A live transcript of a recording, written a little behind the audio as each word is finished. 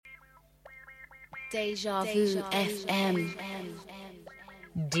Dejavufm.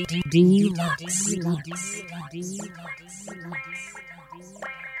 Dlux.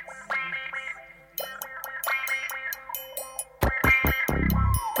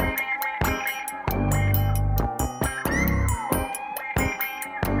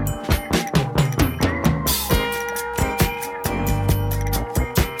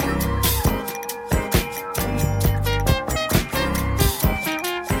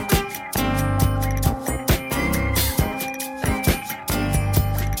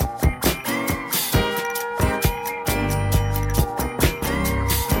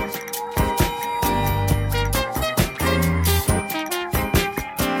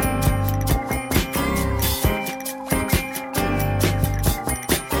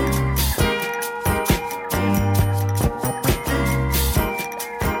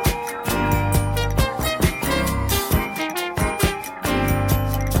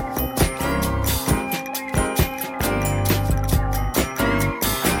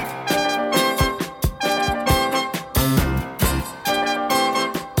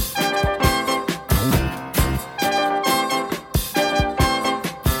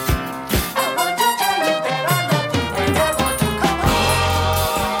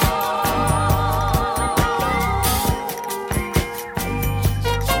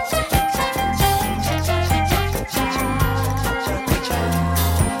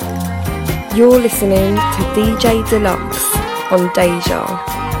 You're listening to DJ Dlux on Deja.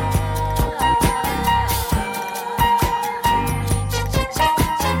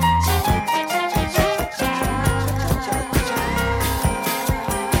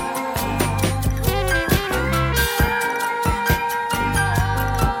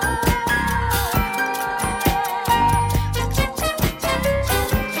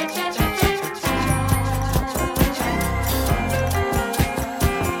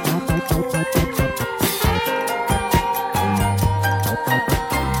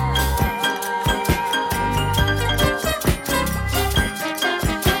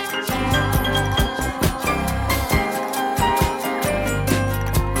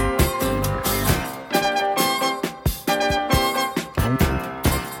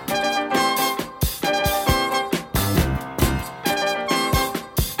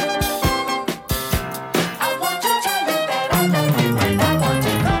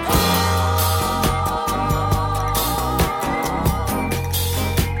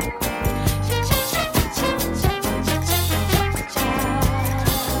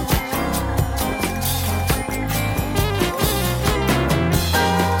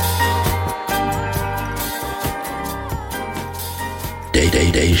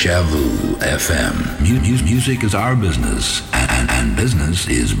 Dejavufm. Music is our business, and business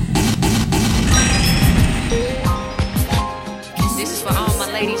is boom, boom, boom. This is for all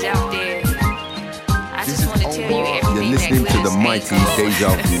my ladies out there. I just want to tell you everything. You're listening to the mighty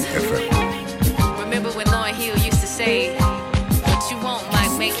Dejavufm. Remember when Lauryn Hill used to say, "What you want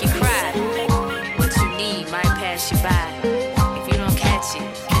might make you cry. What you need might pass you by. If you don't catch it,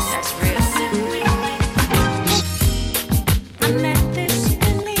 that's real." I met this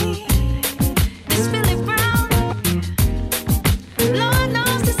Billy Brown. Lord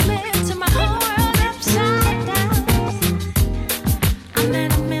knows this led to my whole world upside down. I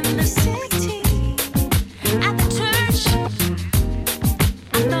met him in the city, at the church.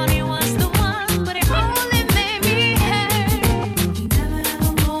 I thought he was the one, but it only made me hurt.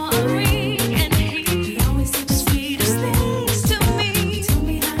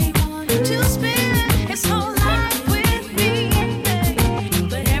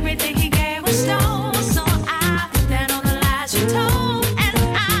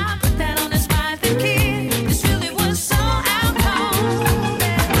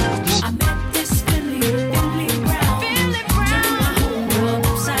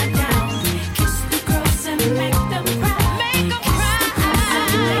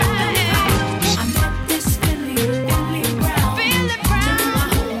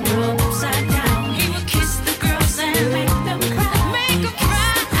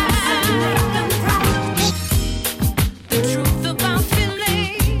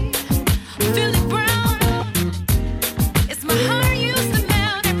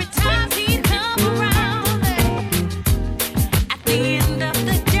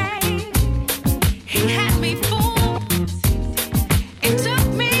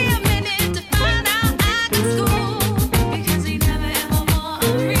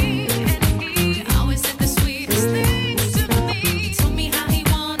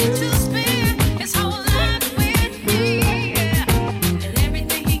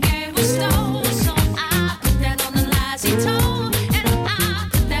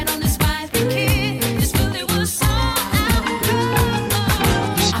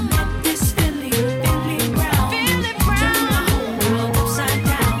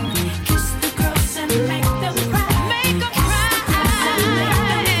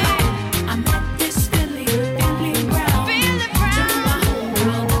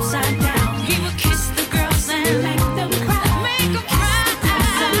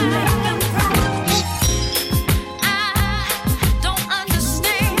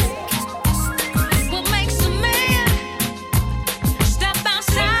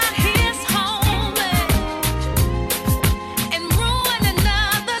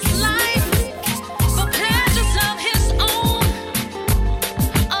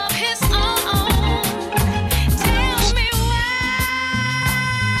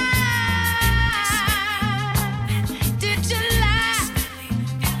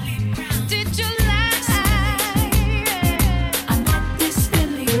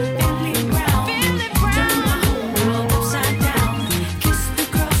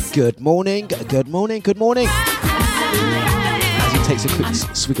 Good morning. As he takes a quick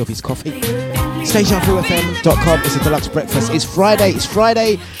swig of his coffee. dejavufm.com. It's a deluxe breakfast. It's Friday.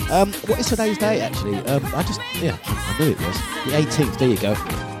 What is today's day, actually? I knew it was. The 18th. There you go.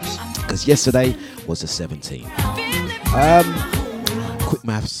 Because yesterday was the 17th. Quick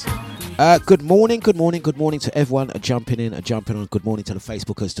maths. Good morning to everyone jumping on. Good morning to the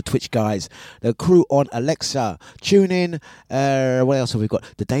Facebookers, the Twitch guys, the crew on Alexa. Tune in. What else have we got?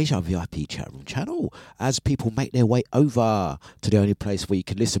 The Deja VIP chat room channel as people make their way over to the only place where you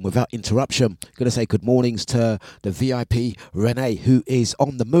can listen without interruption. Going to say good mornings to the VIP Renee, who is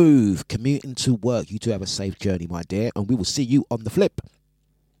on the move, commuting to work. You do have a safe journey, my dear, and we will see you on the flip.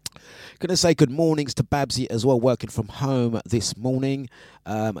 Going to say good mornings to Babsy as well, working from home this morning.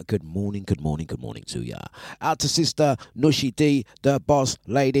 Good morning to ya. Out to sister Nushi D, the boss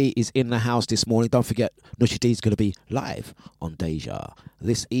lady, is in the house this morning. Don't forget, Nushi D is going to be live on Deja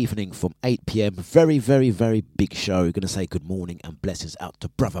this evening from 8 p.m. Very, very, very big show. Going to say good morning and blessings out to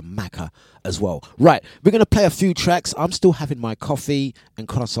brother Macca as well. Right, we're going to play a few tracks. I'm still having my coffee and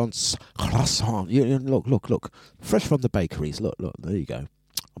croissant. Look, fresh from the bakeries. Look, there you go.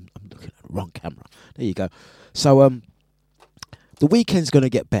 I'm looking at the wrong camera. There you go. So the weekend's going to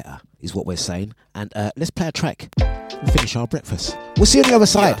get better, is what we're saying. And let's play a track and finish our breakfast. We'll see you on the other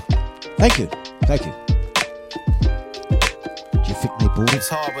side. Yeah. Thank you. Do you think they bought it? It's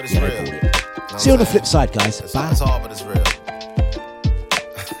hard, but it's real. See you on the flip side, guys. Bye. It's hard, but it's real.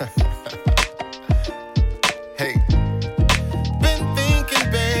 Hey. Been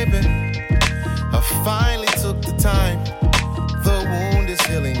thinking, baby. I finally took the time. The wound is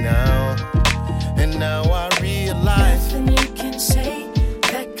healing now, and now I realize nothing you can say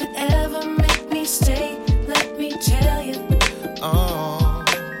that could ever make me stay. Let me tell you,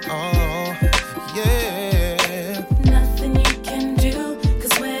 yeah. Nothing you can do,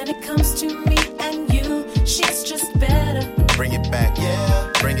 'cause when it comes to me and you, she's just better. Bring it back, yeah.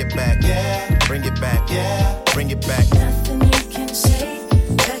 Bring it back, yeah. Bring it back, yeah. Bring it back. Nothing you can say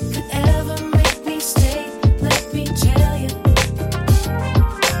that could ever make me stay. Let me tell you.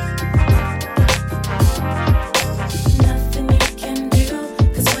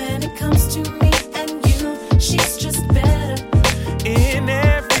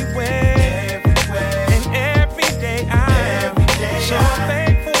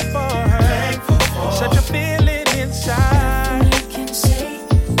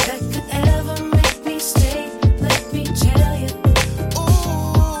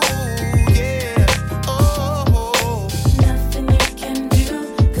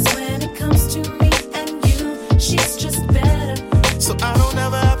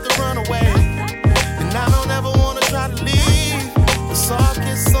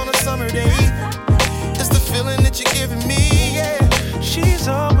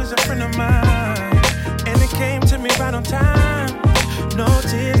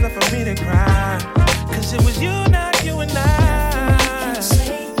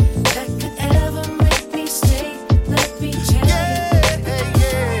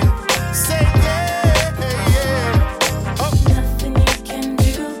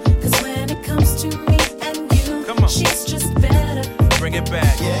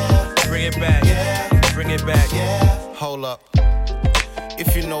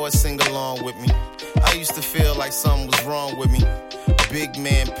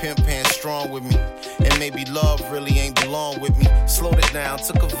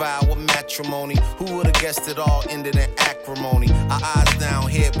 Who would've guessed it all ended in acrimony? Our eyes down,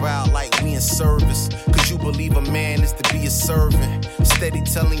 head bowed like we in service. 'Cause you believe a man is to be a servant, steady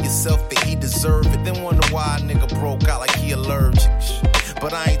telling yourself that he deserve it. Then wonder why a nigga broke out like he allergic.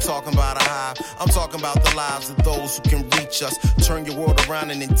 But I ain't talking about a hive, I'm talking about the lives of those who can reach us. Turn your world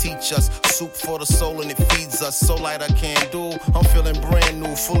around and then teach us. Soup for the soul and it feeds us. So light I can't do, I'm feeling brand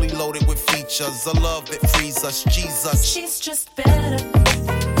new, fully loaded with features. A love that frees us, Jesus. She's just better.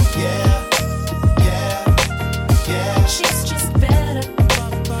 Yeah. She's just better.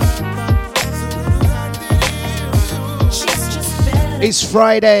 She's just better. It's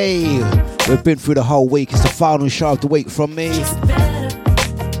Friday. We've been through the whole week. It's the final show of the week from me.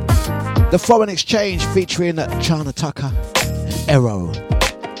 The Foreign Exchange featuring Chana Tucker and Arrow.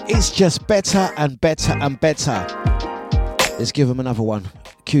 It's just better and better and better. Let's give them another one.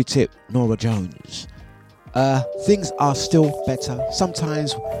 Q-Tip, Nora Jones. Things are still better.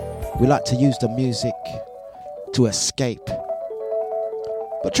 Sometimes we like to use the music to escape.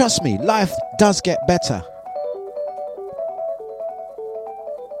 But trust me, life does get better.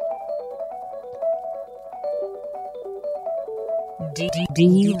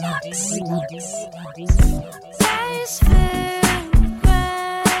 Dlux. Eyes feel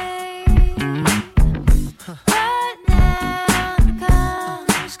bright.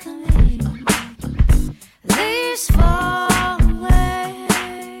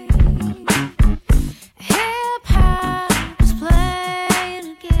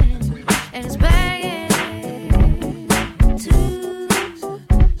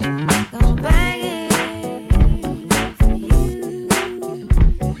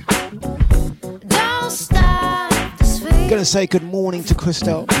 Gonna say good morning to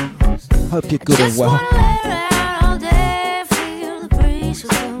Christelle. Hope you're good and well.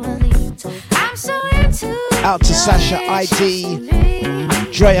 Out to Sasha, ID,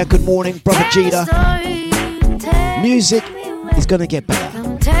 Drea, good morning, brother Jida. Music is gonna get better.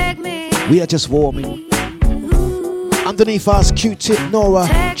 We are just warming. Underneath us, Q-Tip,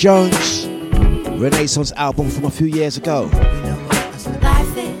 Nora Jones, Renaissance album from a few years ago.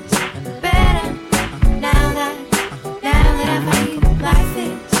 Life is better now that life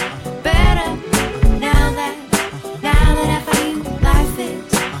is better now that I find life is better now that I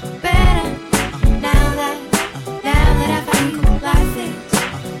find life is better now that I find life is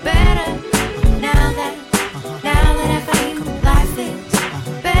better now that I find life is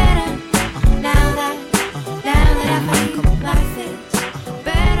better now that I find life is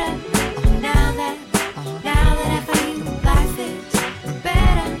better now that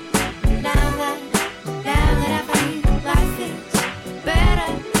I find life is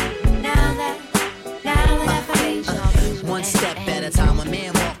better now that I find. One step at a time, a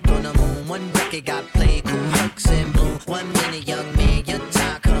man walked on the moon. One record got played, cool hooks and bloom. 1 minute, young man, your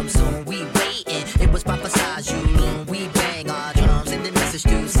time comes soon. We waiting, it was prophesied you loom. We bang our drums and the message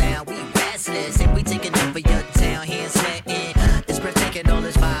do sound. We restless and we taking over your town, hands sweating. It's breathtaking, all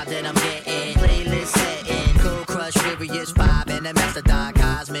this vibe that I'm getting. Playlist setting, Cool Crush, Furious 5 and the Mastodon,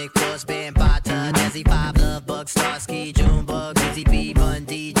 Cosmic Force, Band Bata, Desi 5, Love Bug, Starsky, Junebug, Busy B, Bun,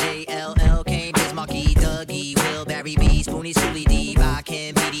 DJ, LL, Kane, Bismarcky, Dougie, Will, Barry B, Spoonie, Schoolie D,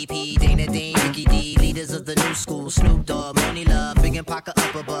 Rakim, BDP, Dana Dane, Ricky D, leaders of the new school, Snoop Dogg, Money Love, Big and Parker,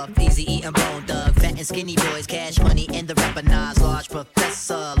 Upper Buck, Easy E and Bone Thug, Fat and Skinny Boys, Cash Money, and the rapper Nas, Large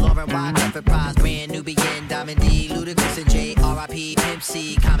Professor, Lauren Y, Clifford Prize, Brand Nubian, Diamond D, Ludacris and J, R.I.P, Pimp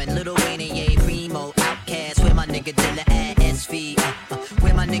C, Common, Lil Wayne and Ye, Primo, Outkast, where my nigga Dilla at, SV,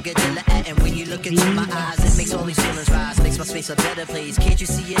 where my nigga Dilla at, and when you look into my eyes, it makes all these feelings rise, makes my space a better place, can't you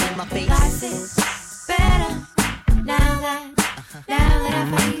see it in my face? Life is better now that I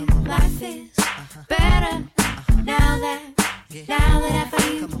find life is better now that I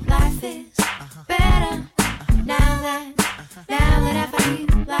find life is better now that I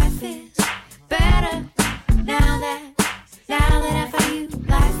find life is better now that I find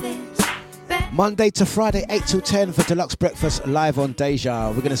life is better. Monday to Friday, 8 till 10 for Dlux Breakfast live on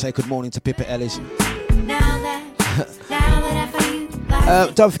Deja. We're gonna say good morning to Pippa Ellis. Now that I find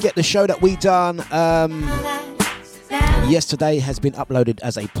life Don't forget the show that we done yesterday has been uploaded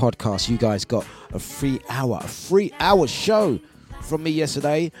as a podcast. You guys got a 3 hour show from me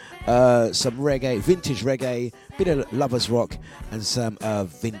yesterday. Some reggae, vintage reggae, bit of lovers rock, and some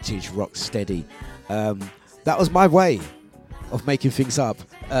vintage rock steady. That was my way of making things up.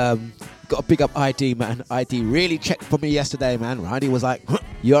 Got a big up ID, man. ID really checked for me yesterday, man. ID was like, huh,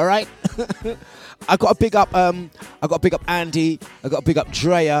 "You all right?" I got a big up. I got a big up Andy. I got a big up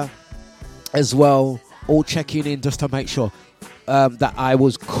Drea as well. All checking in just to make sure that I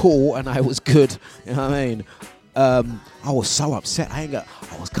was cool and I was good. You know what I mean? I was so upset. I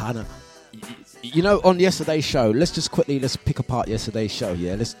was kind of, on yesterday's show. Let's pick apart yesterday's show.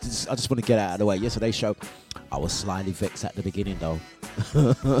 Yeah, I just want to get out of the way. Yesterday's show, I was slightly vexed at the beginning though.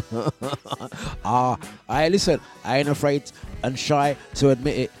 Listen, I ain't afraid and shy to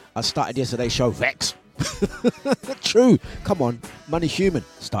admit it. I started yesterday's show vexed. True. Come on, money human.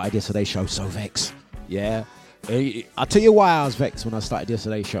 Started yesterday's show so vexed. Yeah, I'll tell you why I was vexed when I started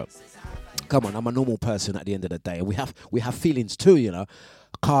yesterday's show. Come on, I'm a normal person at the end of the day, and we have feelings too,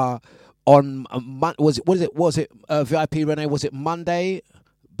 On was it VIP Renee? Was it Monday?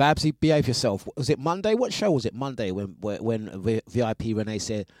 Babsy, behave yourself. Was it Monday? What show was it? Monday when VIP Renee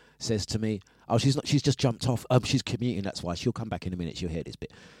says to me, "Oh, she's just jumped off. She's commuting. That's why she'll come back in a minute. She'll hear this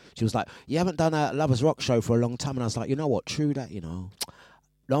bit." She was like, "You haven't done a Lovers Rock show for a long time," and I was like, "You know what? True that.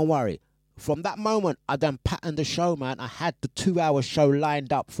 Don't worry." From that moment, I then patterned the show, man. I had the 2-hour show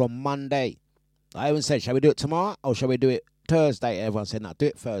lined up from Monday. I even said, shall we do it tomorrow or shall we do it Thursday? Everyone said, no, do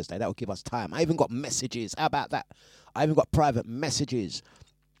it Thursday. That will give us time. I even got messages. How about that? I even got private messages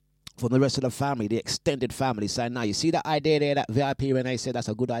from the rest of the family, the extended family, saying, now, you see that idea there that VIP Renee said that's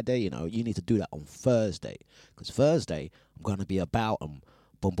a good idea, you need to do that on Thursday. Because Thursday, I'm going to be about boom,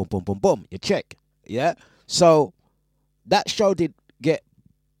 boom, boom, boom, boom. You check. Yeah? So that show did get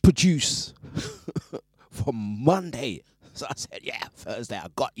produced for Monday. So I said, yeah, Thursday, I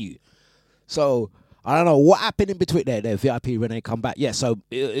got you. So I don't know what happened in between there. VIP Renee come back. Yeah, so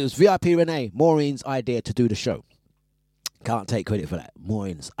it was VIP Renee, Maureen's idea to do the show. Can't take credit for that.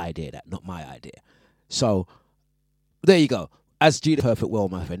 Maureen's idea, that, not my idea. So there you go. As G the perfect world,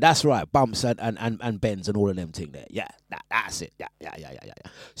 my friend. That's right. Bumps and bends and all of them thing there. Yeah, that's it. Yeah.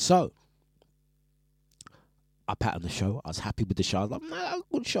 So I patterned the show. I was happy with the show. I was like, nah,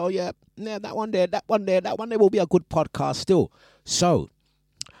 good show, yeah. Yeah, that one there will be a good podcast still. So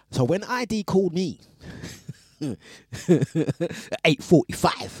when ID called me at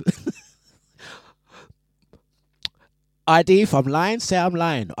 8:45, ID, if I'm lying, say I'm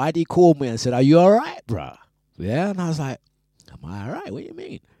lying. ID called me and said, are you all right, bruh? Yeah, and I was like, am I all right? What do you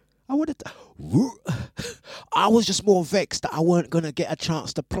mean? I was just more vexed that I weren't going to get a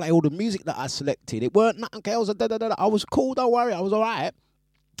chance to play all the music that I selected. It weren't nothing else. I was cool, don't worry, I was all right.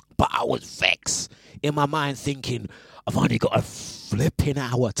 But I was vexed in my mind thinking, I've only got a flipping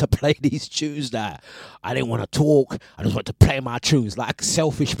hour to play these tunes now. I didn't want to talk. I just wanted to play my tunes like a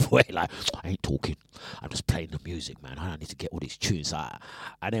selfish boy. Like, I ain't talking. I'm just playing the music, man. I don't need to get all these tunes out.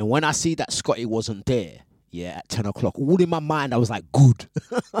 And then when I see that Scotty wasn't there, yeah, at 10 o'clock, all in my mind, I was like, good.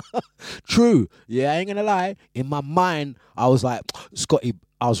 True. Yeah, I ain't going to lie. In my mind, I was like, Scotty,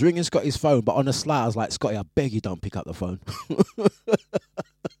 I was ringing Scotty's phone, but on the sly, I was like, Scotty, I beg you don't pick up the phone.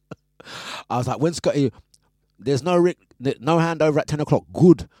 I was like, when Scotty, there's no handover at 10 o'clock.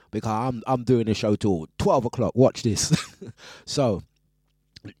 Good, because I'm doing the show till 12 o'clock. Watch this. So,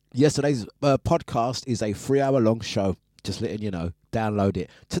 yesterday's podcast is a 3-hour long show. Just letting you know. Download it.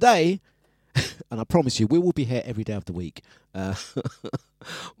 Today, and I promise you, we will be here every day of the week.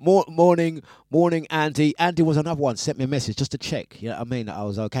 Morning, Andy. Andy was another one. Sent me a message just to check. You know what I mean? I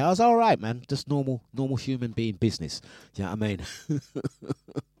was okay. I was all right, man. Just normal human being business. You know what I mean?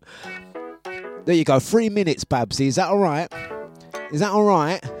 There you go. 3 minutes, Babsy. Is that all right? Is that all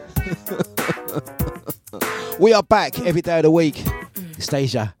right? We are back every day of the week.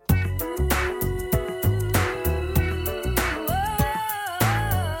 Stasia.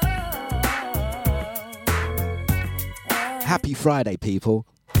 Happy Friday, people.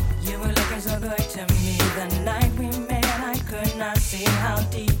 You were looking so good to me the night we met. I could not see how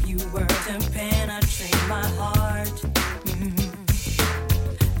deep you were to penetrate my heart.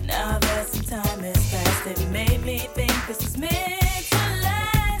 Now that some time has passed, it made me think this is meant to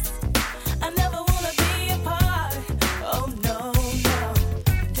last. I never wanna be apart. Oh no, no.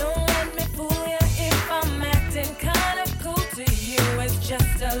 Don't let me fool you if I'm acting kinda cool to you. It's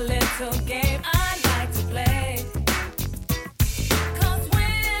just a little game I like to play.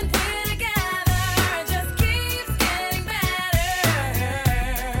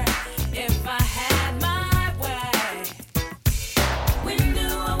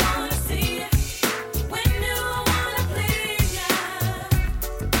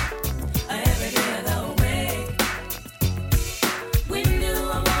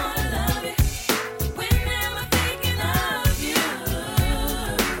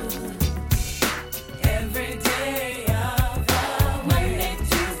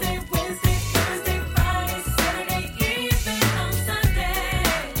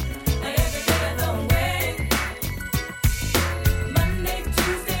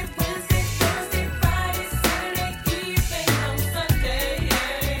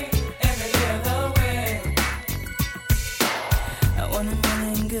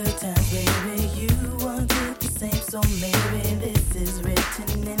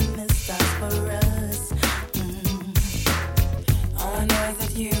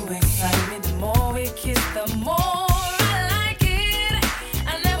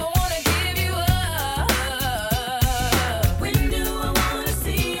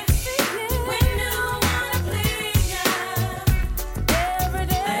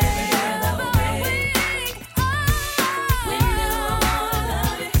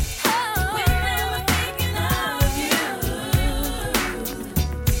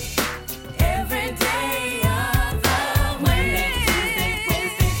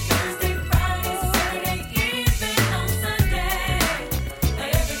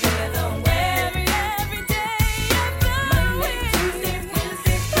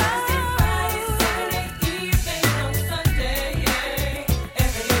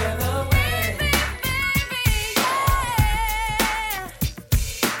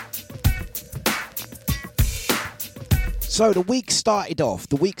 So the week started off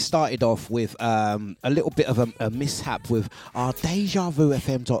with a little bit of a mishap with our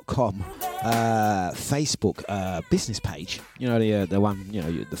dejavufm.com Facebook business page. You know, the one, you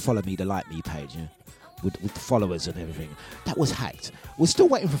know, the follow me, the like me page, yeah, with the followers and everything. That was hacked. We're still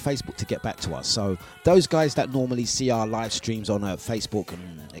waiting for Facebook to get back to us. So those guys that normally see our live streams on Facebook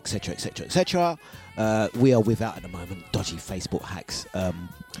and etc., we are without at the moment dodgy Facebook hacks.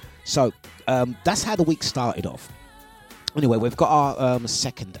 So that's how the week started off. Anyway, we've got our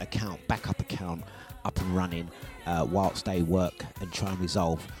second account, backup account, up and running whilst they work and try and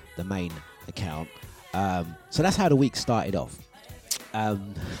resolve the main account. So that's how the week started off.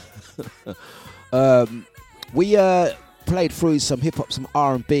 We played through some hip hop, some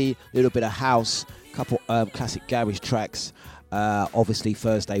R&B, a little bit of house, couple classic garage tracks. Obviously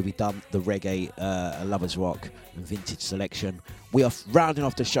Thursday we done the reggae, lovers rock and vintage selection. We are rounding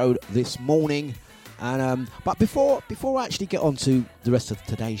off the show this morning, and but before I actually get on to the rest of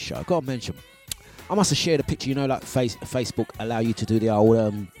today's show, I've got to mention, I must have shared a picture. You know, like Facebook allow you to do the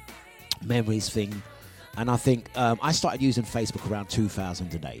old memories thing, and I think I started using Facebook around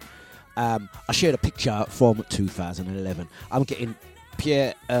 2008. I shared a picture from 2011. I'm getting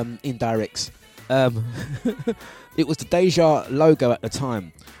pure indirects. It was the Deja logo at the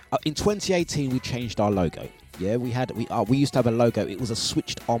time. In 2018, we changed our logo. Yeah, we used to have a logo. It was a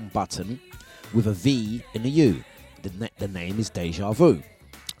switched on button with a V and a U. The name is Deja Vu.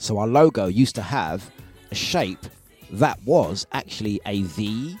 So our logo used to have a shape that was actually a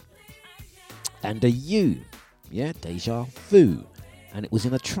V and a U. Yeah, Deja Vu. And it was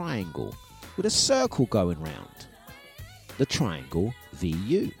in a triangle with a circle going round. The triangle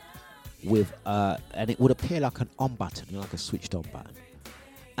VU. With and it would appear like an on button, you know, like a switched on button.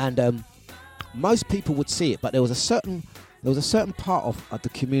 And most people would see it, but there was a certain part of the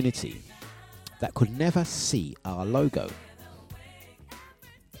community that could never see our logo.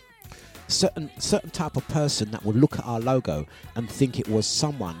 Certain type of person that would look at our logo and think it was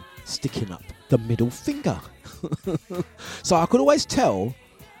someone sticking up the middle finger. So I could always tell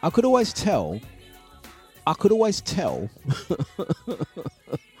what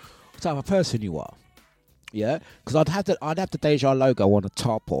type of person you are. Yeah, because I'd have the Deja logo on the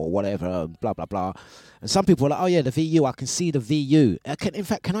top or whatever, blah blah blah. And some people are like, oh yeah, the VU, I can see the VU.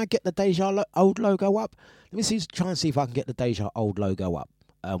 Can I get the Deja old logo up? Let me try and see if I can get the Deja old logo up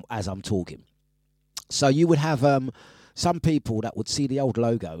as I'm talking. So you would have some people that would see the old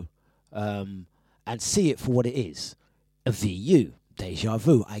logo and see it for what it is. A VU, Deja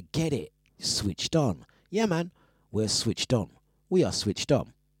Vu, I get it. Switched on. Yeah, man, we're switched on. We are switched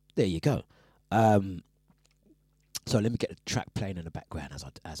on. There you go. So let me get the track playing in the background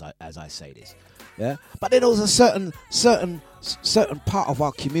as I say this. Yeah, but then there was a certain part of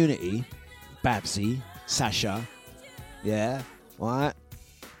our community, Babsy, Sasha, yeah, right,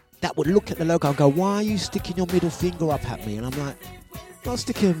 that would look at the logo and go, "Why are you sticking your middle finger up at me?" And I'm like, "Not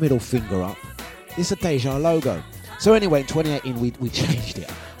sticking a middle finger up. It's a Deja logo." So anyway, in 2018 we changed it.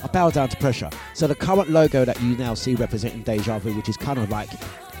 I bowed down to pressure. So the current logo that you now see representing Deja Vu, which is kind of like,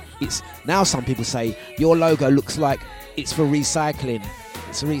 it's now some people say your logo looks like it's for recycling.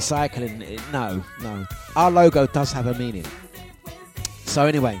 It's recycling. No. Our logo does have a meaning. So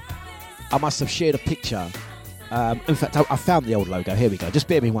anyway, I must have shared a picture. In fact, I found the old logo. Here we go. Just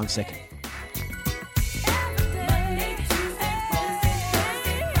bear with me 1 second.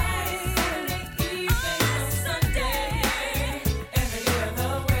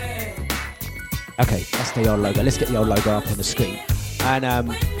 Okay, that's the old logo. Let's get the old logo up on the screen. And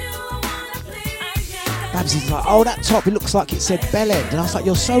Babsy's like, "Oh, that top, it looks like it said bell end." And I was like,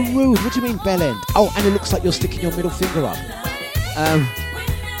 "You're so rude. What do you mean bell end?" "Oh, and it looks like you're sticking your middle finger up."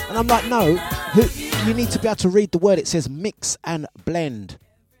 And I'm like, "No, you need to be able to read the word. It says mix and blend.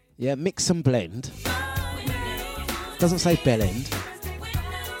 Yeah, mix and blend. It doesn't say bell end.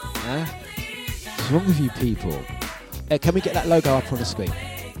 Yeah? What's wrong with you people? Can we get that logo up on the screen?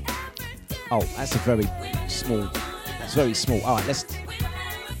 Oh, that's a very small. It's very small. All right, let's.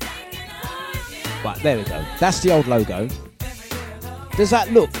 Right, there we go. That's the old logo. Does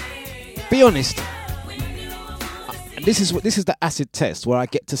that look? Be honest. And this is the acid test where I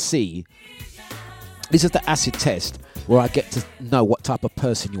get to see. This is the acid test where I get to know what type of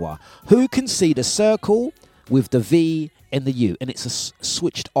person you are. Who can see the circle with the V and the U, and it's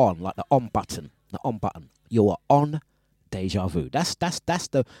switched on, like the on button. The on button. You are on Deja Vu. That's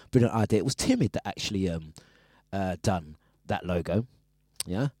the brilliant idea. It was Timid that actually done that logo.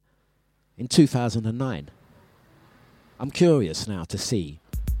 Yeah. In 2009. I'm curious now to see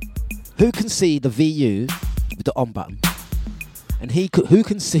who can see the VU with the on button, and who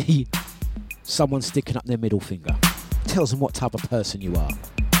can see someone sticking up their middle finger. Tells them what type of person you are.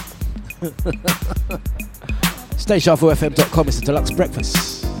 It's dejavufm.com. It's the Dlux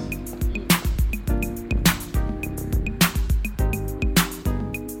Breakfast.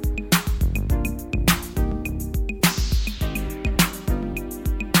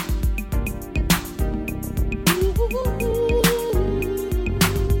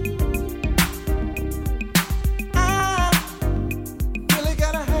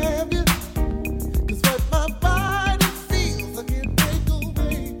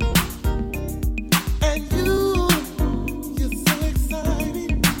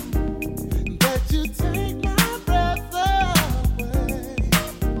 Exciting.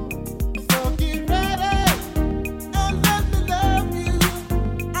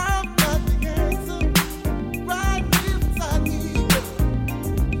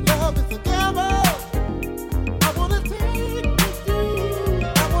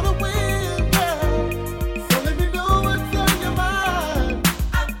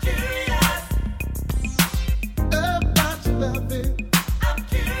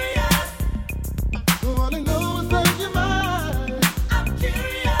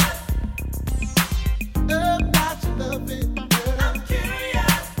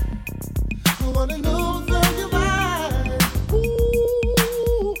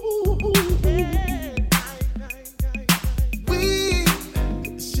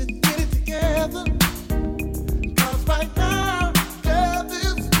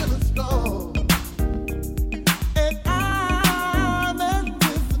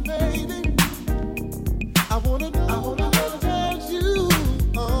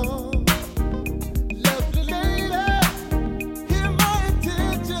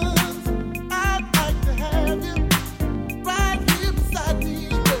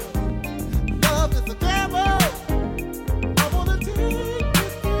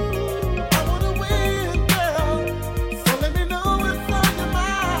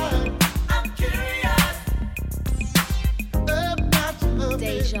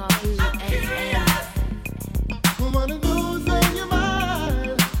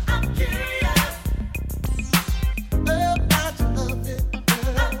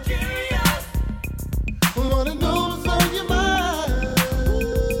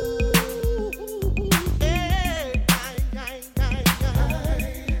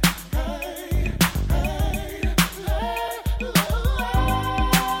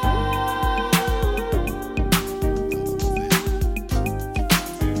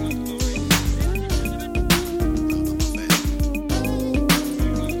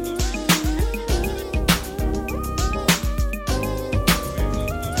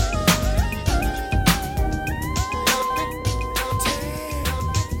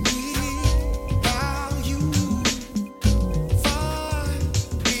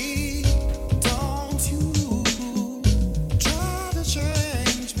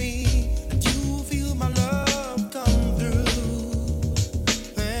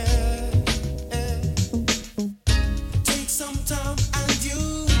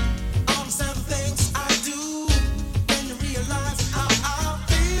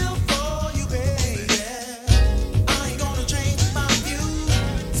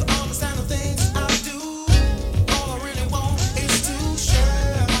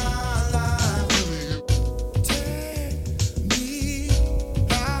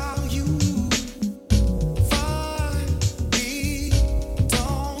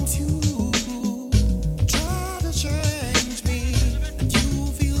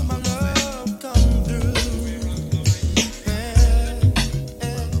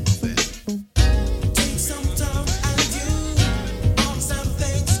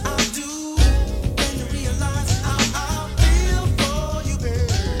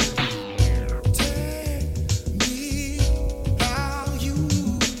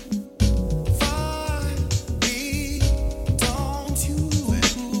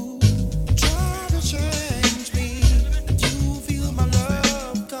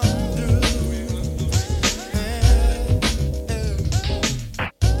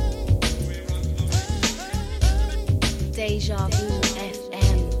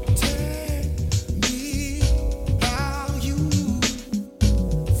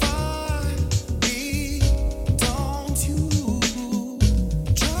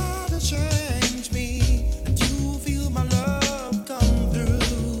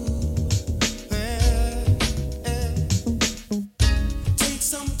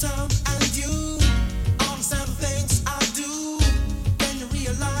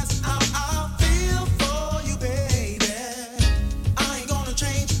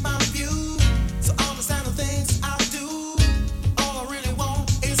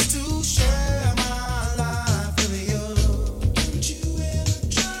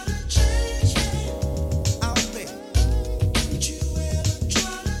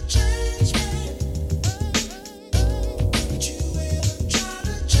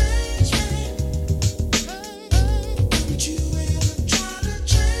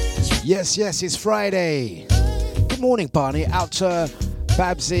 Yes, it's Friday. Good morning, Barney. Out to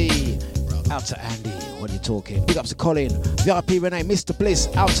Babsy. Out to Andy. What are you talking? Big ups to Colin. VIP Renee. Mr. Bliss.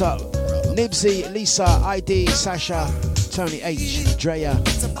 Out to Nibsy, Lisa, ID, Sasha, Tony H, Drea,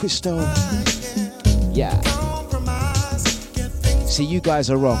 Crystal. Yeah. See, you guys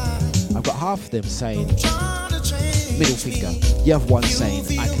are wrong. I've got half of them saying middle finger. The other one saying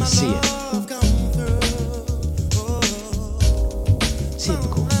I can see it.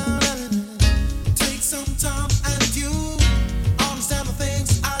 Typical.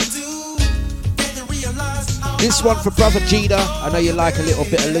 This one for Brother Gina. I know you like a little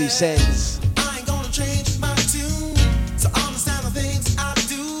bit of loose ends.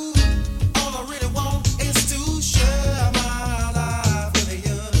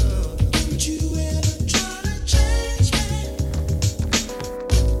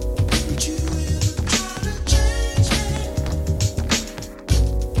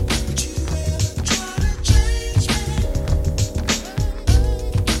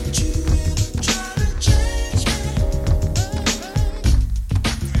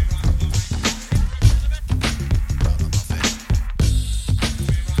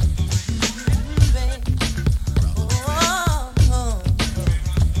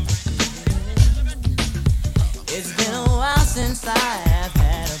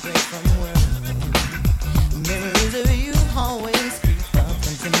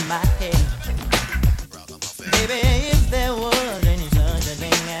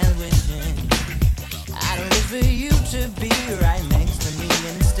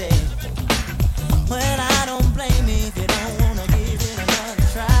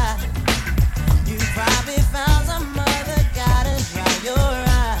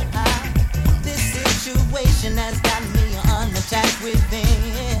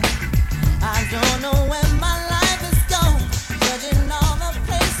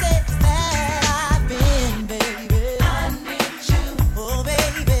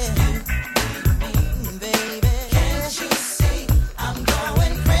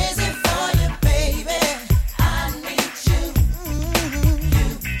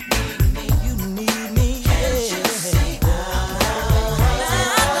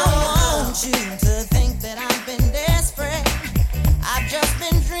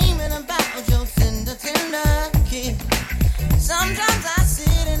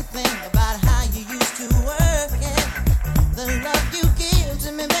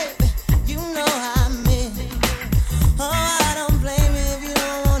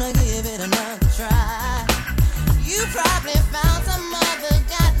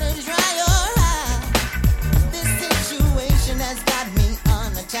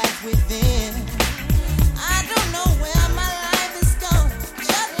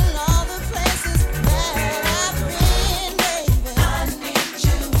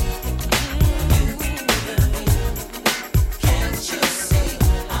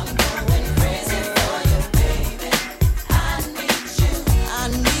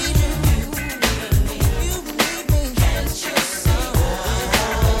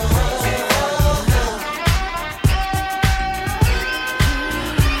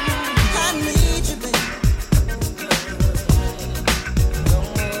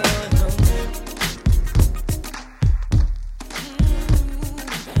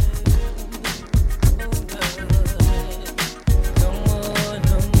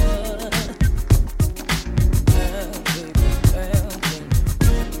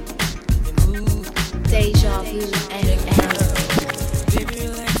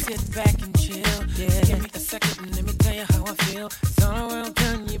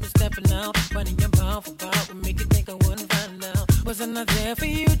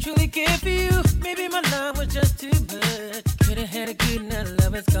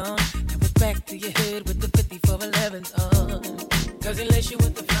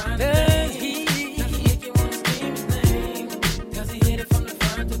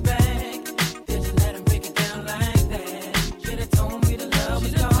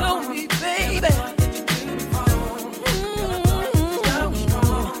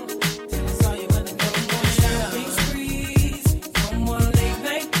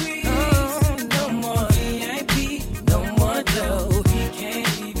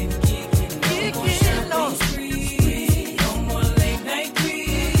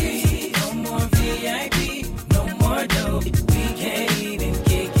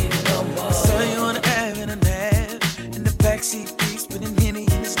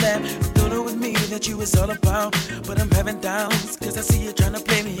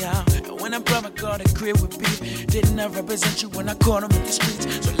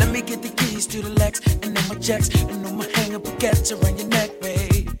 to the Lex, and then my checks, and all my hang up baguettes around your neck,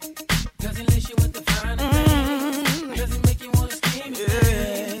 babe.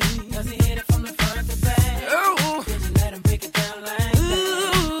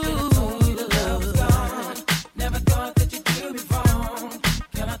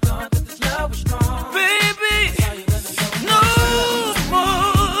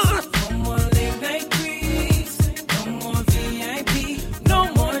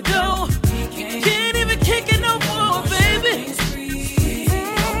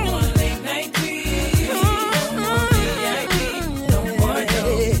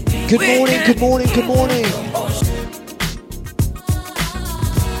 Good morning, good morning, good morning.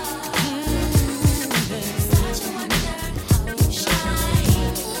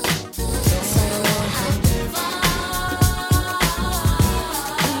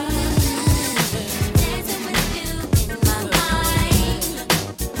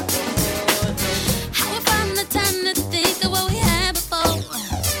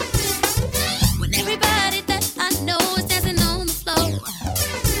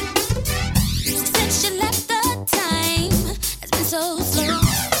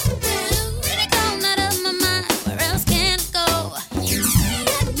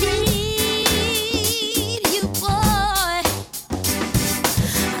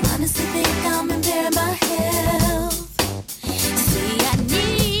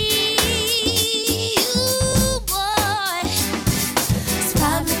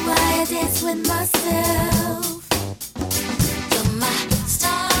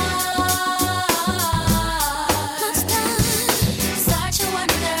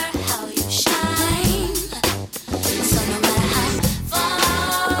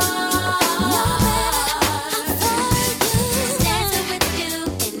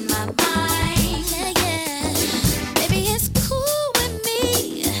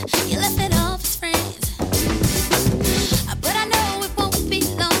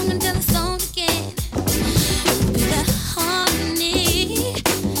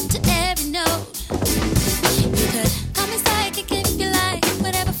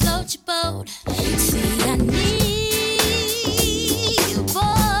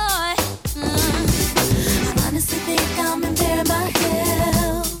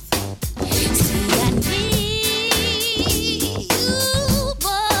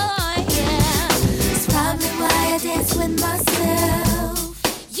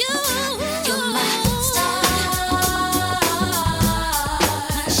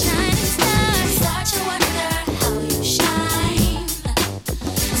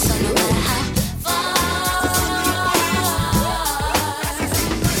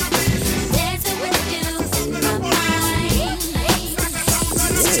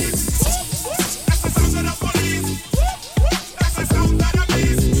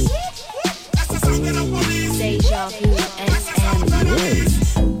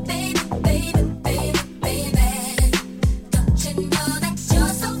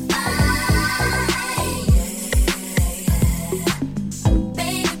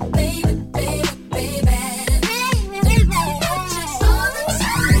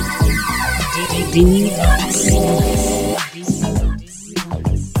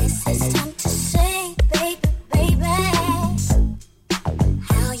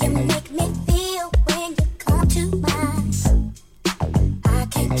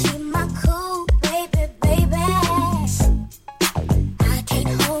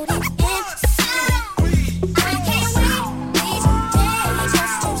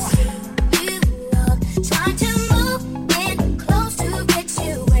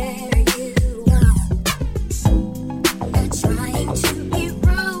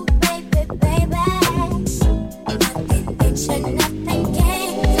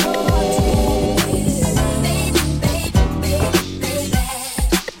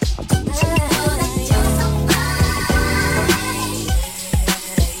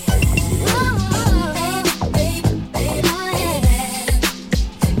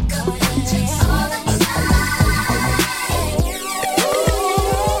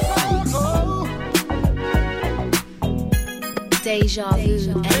 Deja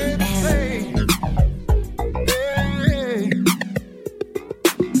Vu FM.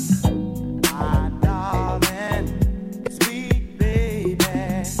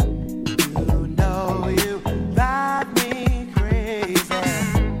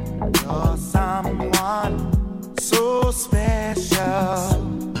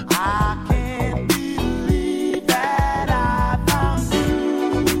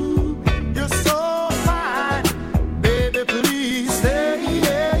 You're so fine, baby, please stay.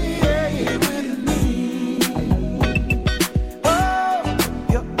 Yeah.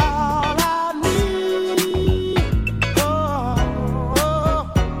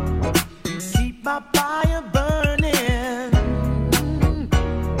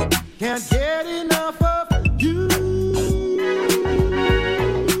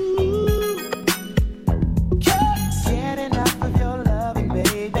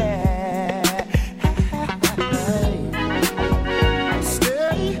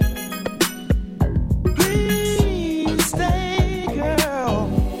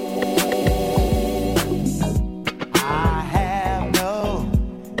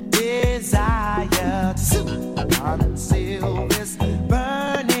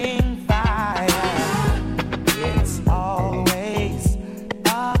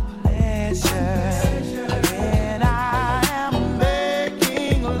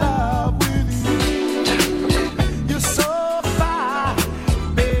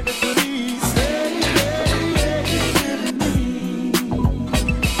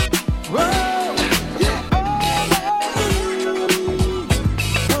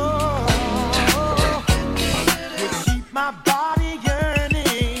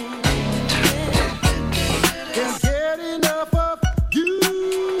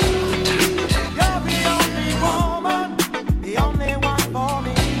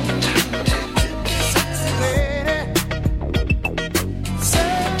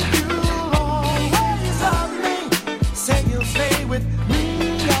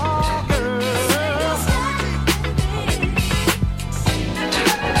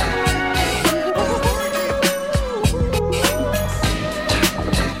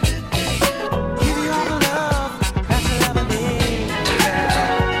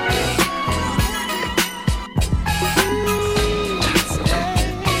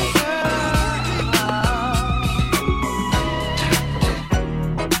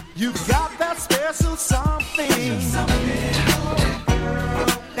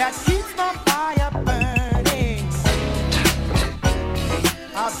 that keeps my fire burning.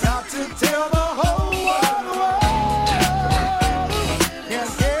 I've got to tell the whole world,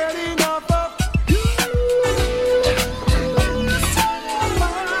 can't get enough of you.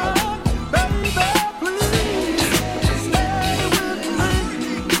 Baby, please stay with me.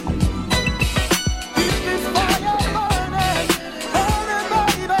 Keep this fire burning,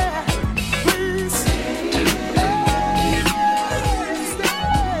 baby. Please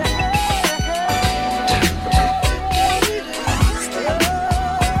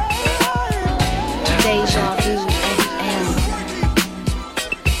Deja Vu FM.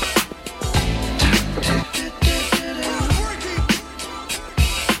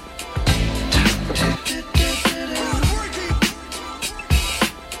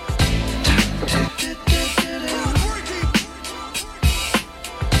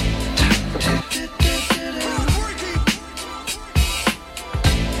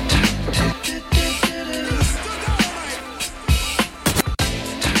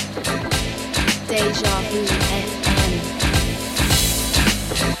 Deja Vu FM.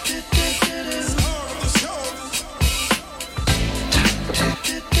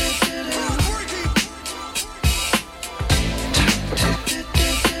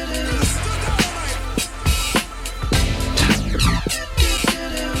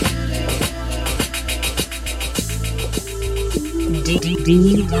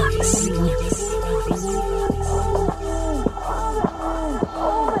 Dlux.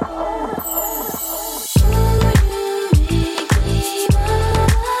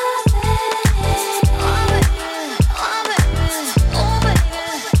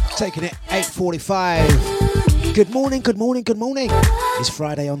 Taking it 8:45. Good morning, good morning, good morning. It's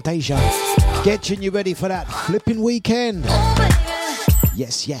Friday on Deja. Getting you ready for that flipping weekend.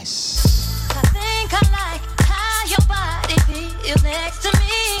 Yes, yes. I think I like how your body feels next to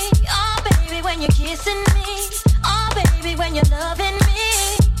me. Oh, baby, when you're kissing me. Oh, baby, when you're loving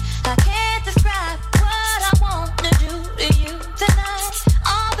me. I can't describe what I want to do to you tonight.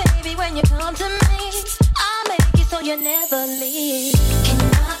 Oh, baby, when you come to me, I'll make it so you never leave. Can you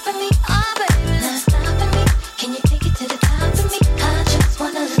rock for me? Oh, baby, now stop for me. Can you take it to the top for me? I just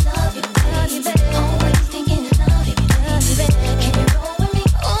wanna love you, baby. Always thinking of you, baby. Can you roll with me?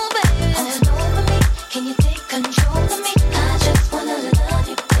 Oh, baby, hold over me. Can you take control of me? I just wanna love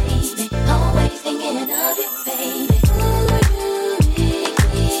you, baby. Always thinking of you, baby. Ooh, you make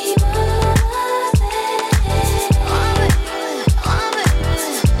me wanna say, oh, baby, oh, baby,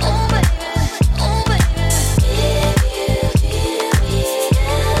 oh, baby, oh, baby. If you feel me, let me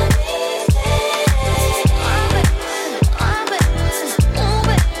say, oh, baby, oh, baby, oh,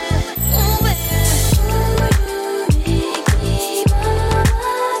 baby, oh, baby. Ooh, you make me wanna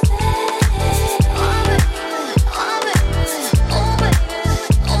say, oh, baby, oh, baby, oh, baby,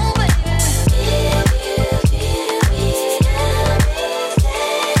 oh, baby. If you feel me, let me say,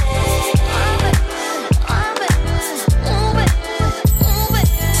 oh, baby, oh, baby, oh, baby, oh,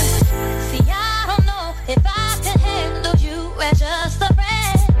 baby. See, I don't know if I can handle you as just a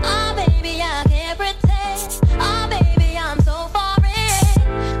friend. Oh, baby, I can't pretend. Oh, baby, I'm so far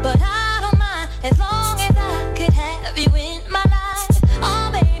in. But I don't mind as long as I could have you in my life. Oh,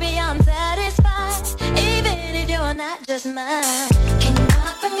 baby, I'm satisfied. Even if you're not just mine. Can you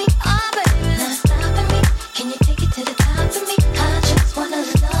rock for me? Oh, baby, now stop for me. Can you take it to the top for me? I just wanna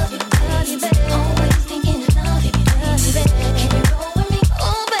love you, baby. Always thinking of you, baby. Can you roll with me?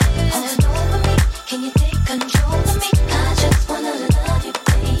 Oh, baby, hold over me. Can you take control of me? I just wanna love you,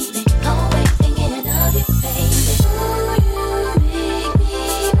 baby. Always thinking of you, baby. Ooh, you make me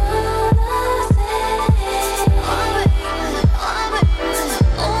wanna say, oh, baby, oh, baby,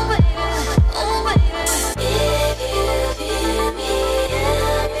 oh, baby, oh, baby. If you feel me,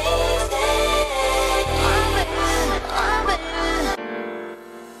 let me say, oh, baby, oh, baby.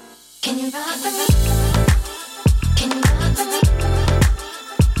 Can you rock for me? Can you rock for me?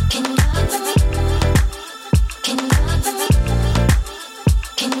 Can you rock for me? Can you rock for me?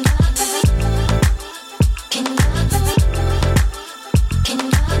 Can you rock for me? Can you rock for me? Can you rock for me? Can you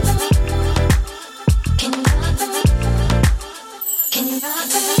rock for me? Can you rock for me? Can you rock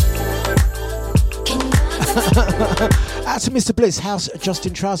for me? Out to Mr. Bliss, House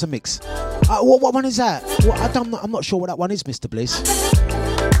Justin Trouser Mix. What one is that? I'm not sure what that one is, Mr. Bliss.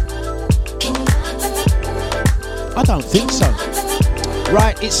 I don't think so.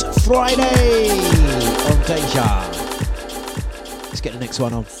 Right, it's Friday on Deja. Let's get the next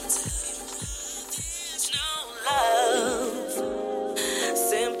one on.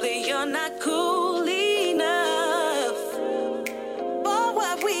 Simply, you're not cool enough for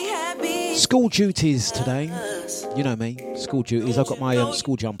what we have been. School duties today. You know me, school duties. I've got my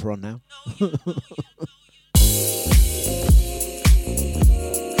school jumper on now.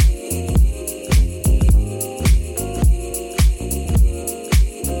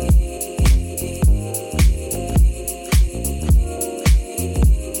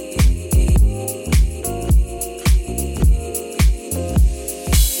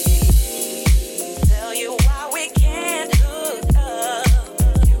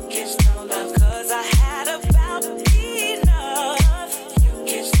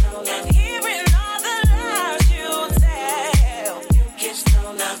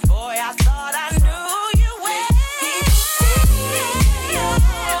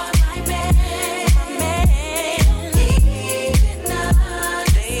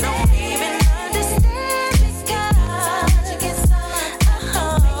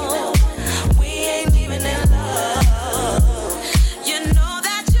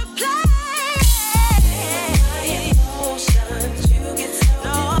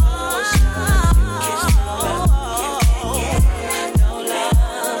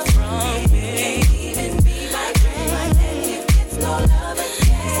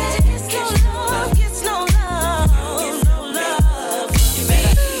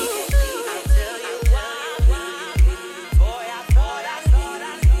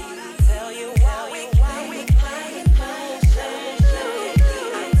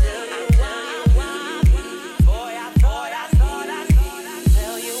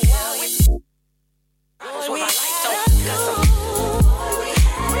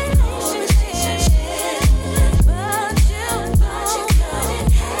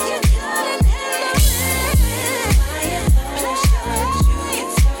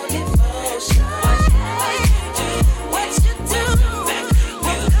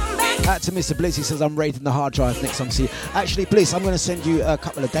 Mr. Bliss, he says, I'm raiding the hard drive next time I see you. Actually, Bliss, I'm going to send you a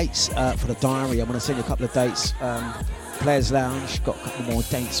couple of dates for the diary. I'm going to send you a couple of dates. Players Lounge, got a couple more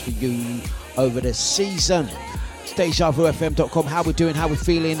dates for you over the season. It's dejavufm.com. How we're doing, how we're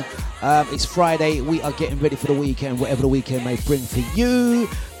feeling. It's Friday. We are getting ready for the weekend, whatever the weekend may bring for you.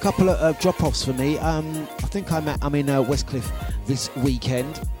 Couple of drop-offs for me. I think I'm in Westcliff this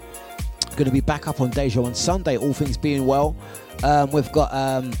weekend. Going to be back up on Deja on Sunday, all things being well.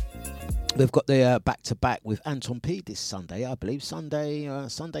 We've got the back-to-back with Anton P this Sunday, I believe. Sunday.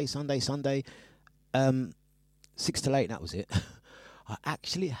 6 till 8, that was it. I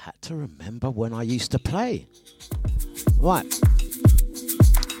actually had to remember when I used to play. Right.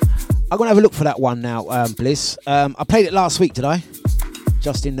 I'm going to have a look for that one now, Bliss. I played it last week, did I?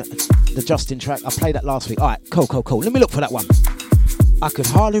 The Justin track. I played that last week. All right, cool. Let me look for that one. I could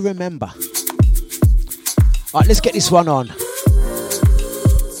hardly remember. All right, let's get this one on.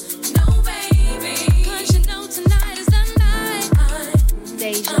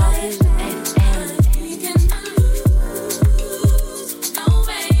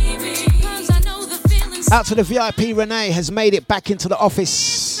 Out to the VIP, Renee has made it back into the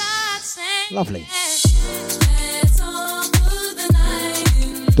office. Lovely.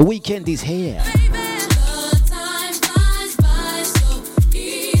 The weekend is here.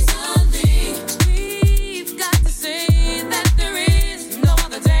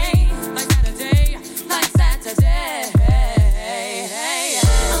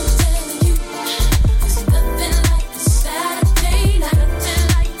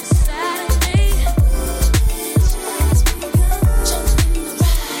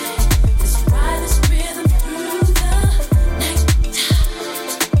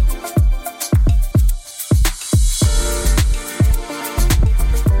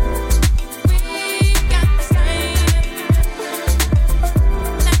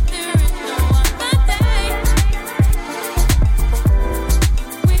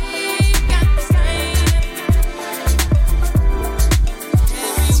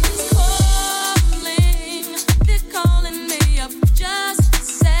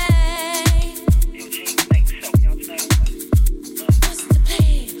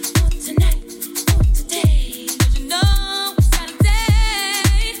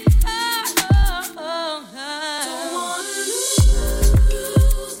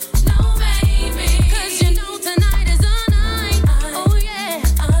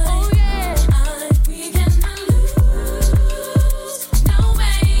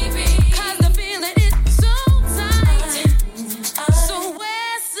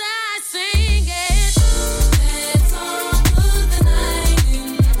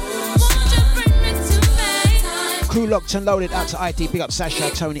 Locked and loaded out to ID. Big up Sasha,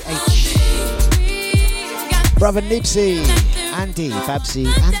 Tony H, Brother Nipsey, Andy, Babsy,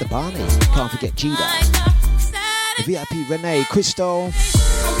 and the Barney. Can't forget Judah, the VIP, Renee, Crystal,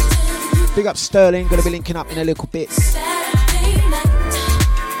 Big up Sterling, gonna be linking up in a little bit.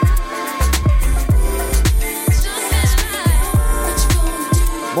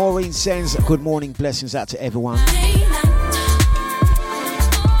 Maureen sends good morning blessings out to everyone.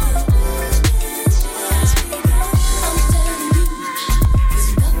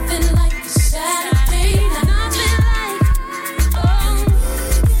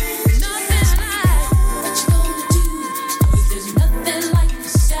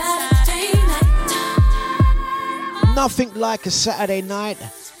 Nothing like a Saturday night,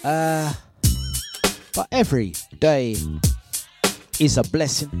 but every day is a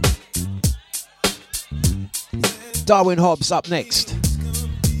blessing. Darwin Hobbs up next.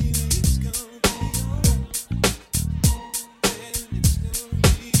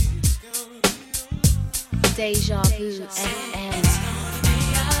 Deja Vu FM.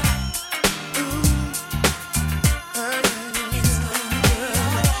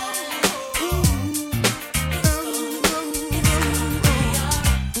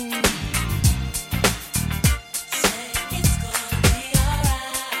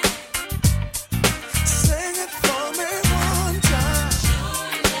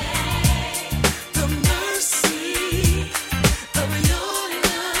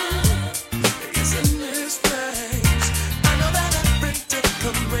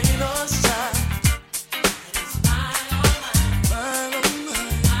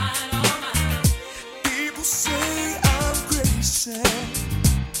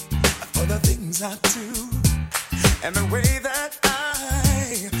 I do, and the way that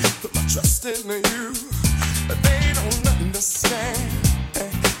I put my trust in you, but they don't understand.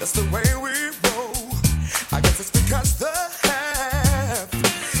 That's the way we roll. I guess it's because the half,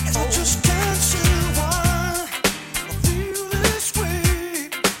 and I just can't see why I feel this way.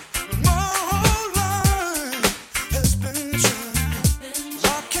 My whole life has been trying.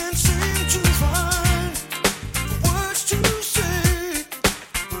 I can't seem to find the words to say,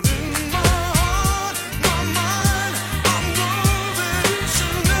 but in my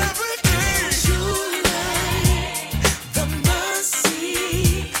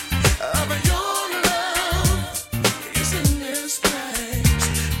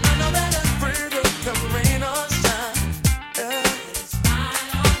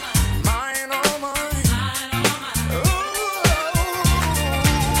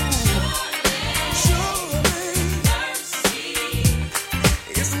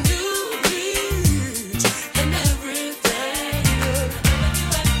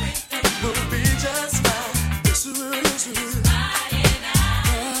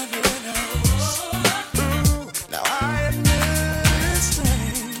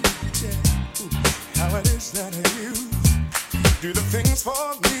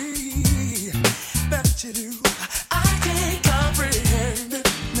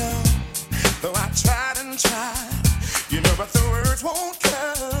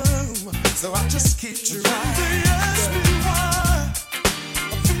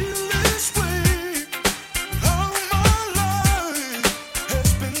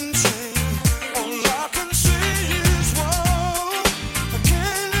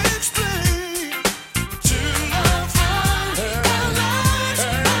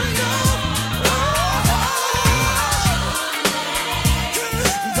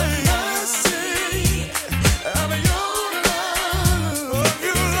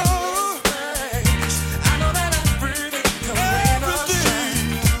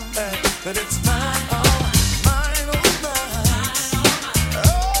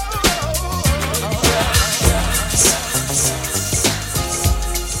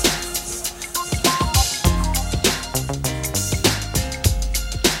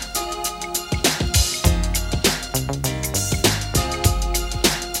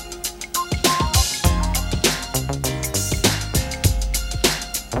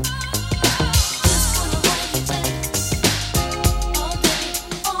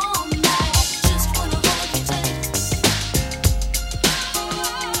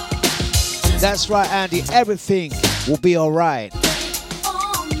That's right, Andy. Everything will be all right.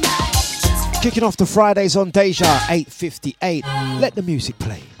 Kicking off the Fridays on Deja, 8:58. Let the music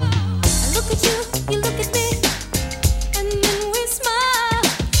play. Look at you, you look at me, and then we smile,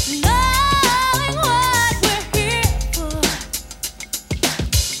 knowing what we're here for.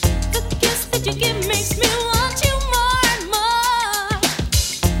 The kiss that you give makes me want you more and more.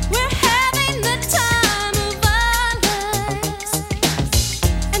 We're having the time of our lives,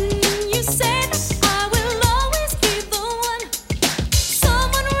 and then you say that I will always be the one,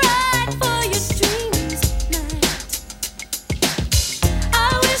 someone right for your dreams at night. I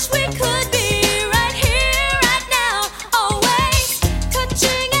wish we could be right here, right now, always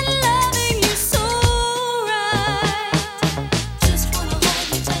touching and loving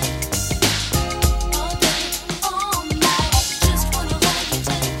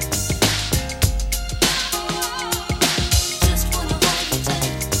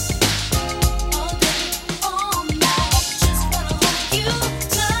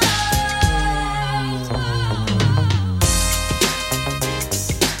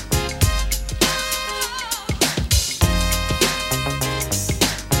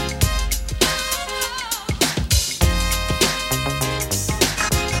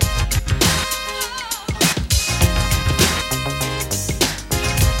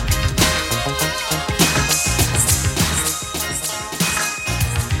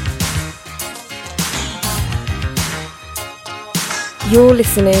You're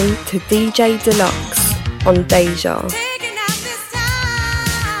listening to DJ Dlux on Deja.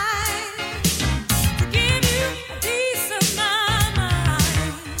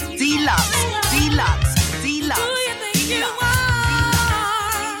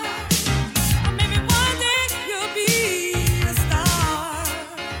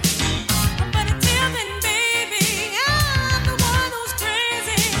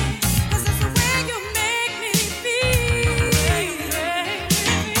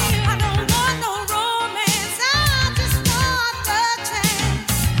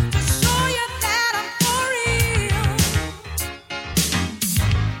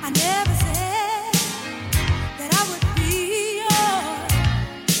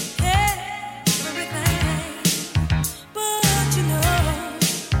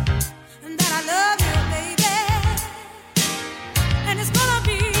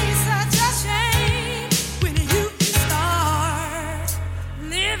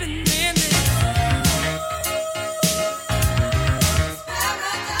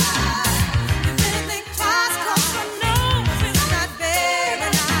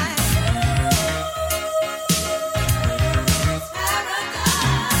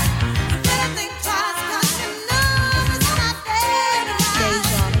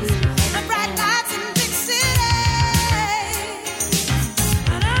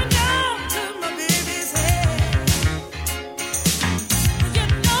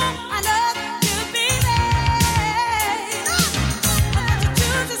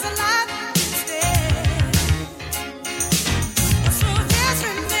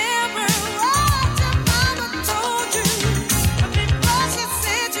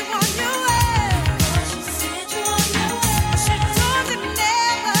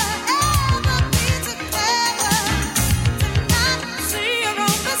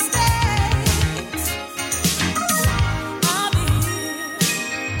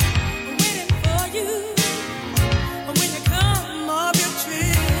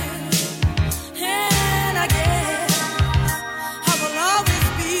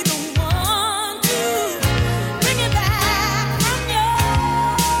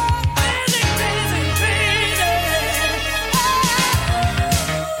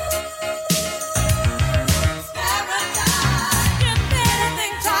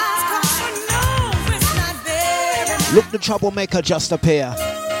 Look, the troublemaker just appear.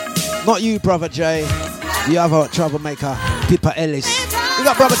 Not you, Brother J. The other troublemaker, Pippa Ellis. We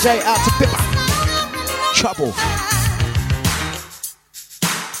got Brother J out to Pippa. Trouble.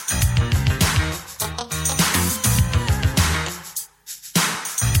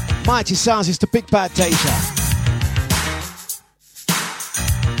 Mighty Sounds is the big bad Deja.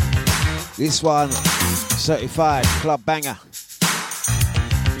 This one, certified club banger.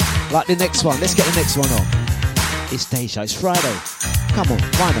 Like the next one. Let's get the next one on. It's Deja. It's Friday. Come on.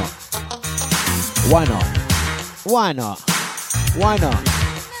 Why not? Why not? Why not? Why not?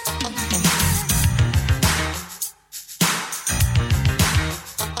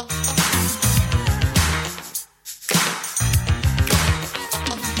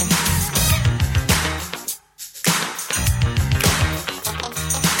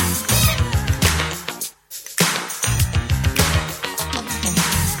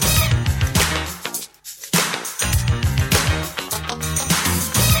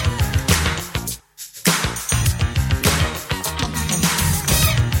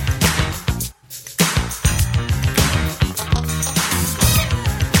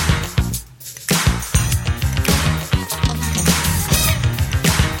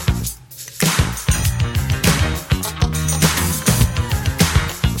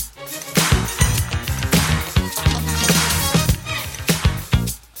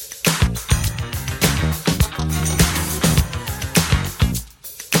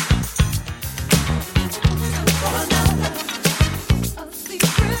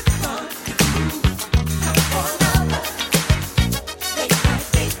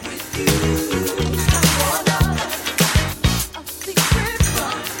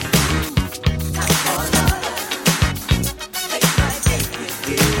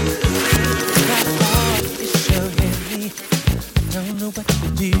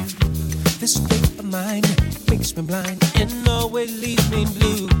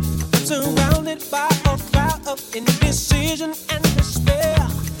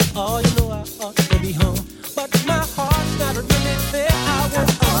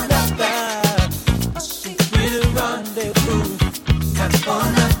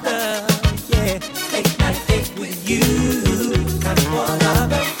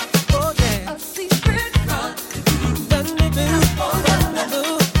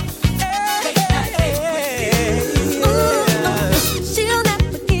 She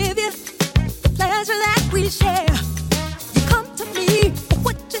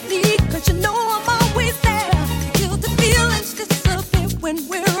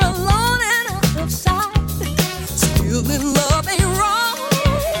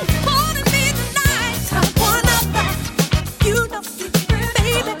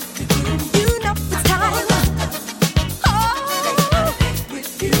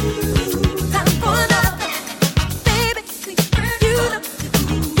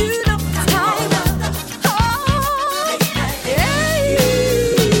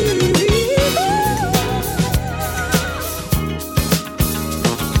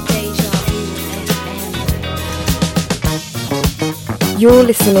You're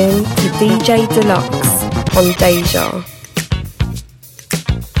listening to DJ Dlux on Deja.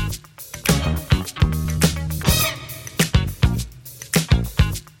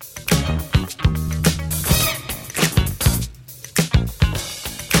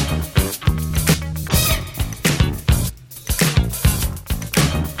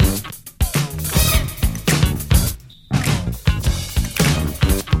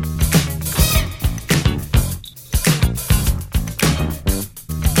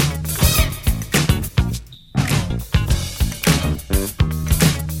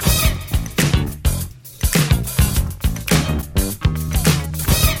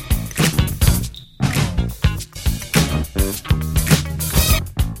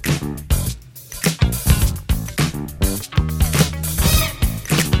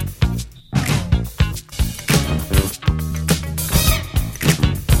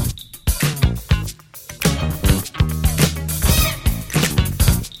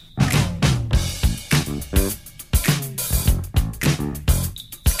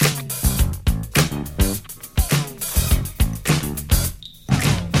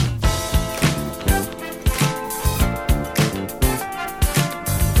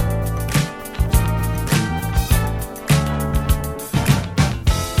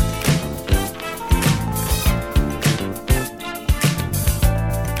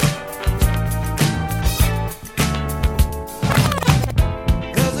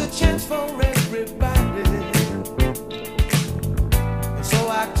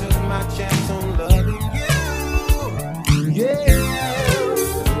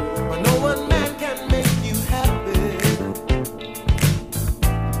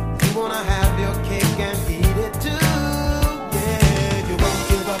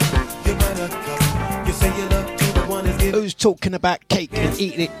 Talking about cake and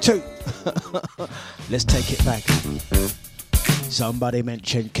eating it too. Let's take it back. Somebody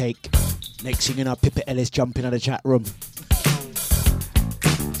mentioned cake. Next thing you know, Pippa Ellis jumping out of the chat room.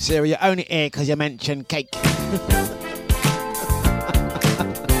 Sarah, you're only here because you mentioned cake.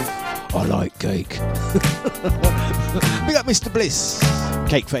 I like cake. Big up Mr. Bliss.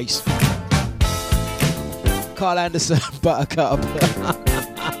 Cake face. Carl Anderson, Buttercup.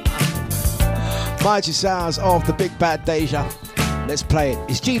 Mighty sounds of the big bad Deja. Let's play it.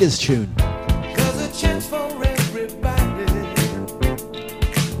 It's Gita's tune. There's a chance for everybody,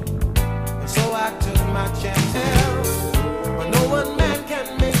 so I took my chance. But no one man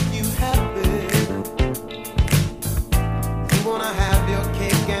can make you happy. You wanna have your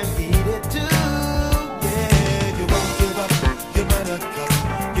cake and eat it too. Yeah, you won't give up your buttercup.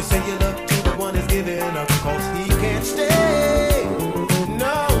 You say you love to the one is giving up, 'cause he can't stay.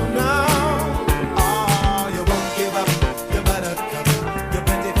 No.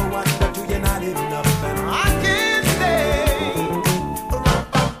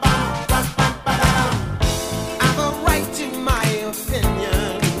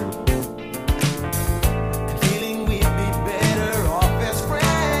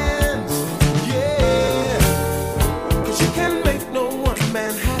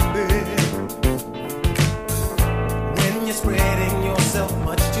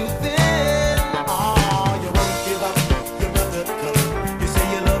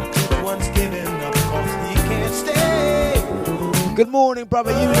 Good morning,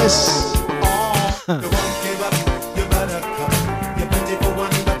 brother Eunice.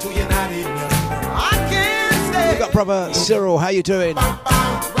 Big up, brother Cyril. How you doing?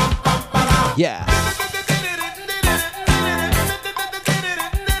 Yeah.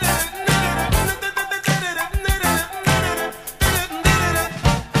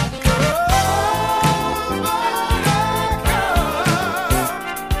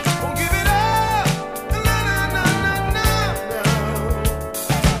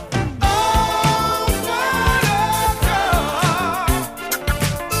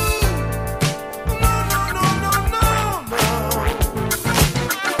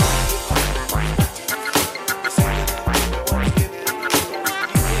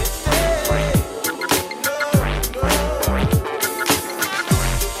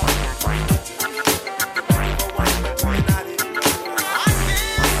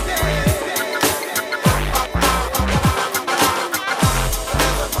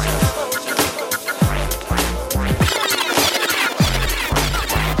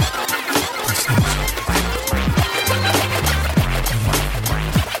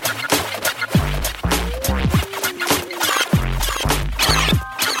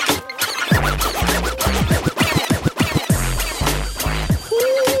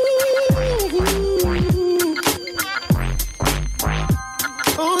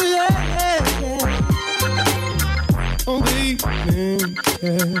 You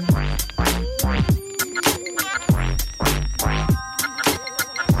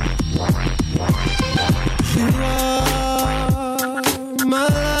are my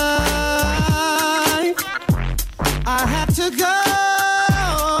life. I have to go.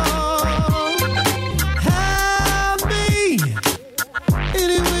 Have me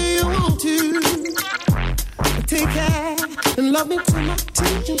any way you want to. Take care and love me till my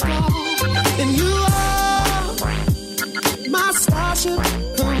attention call. And you are my starship.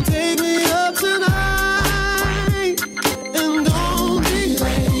 Come take me up tonight. And don't be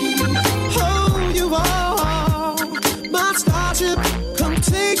late. Oh, you are my starship. Come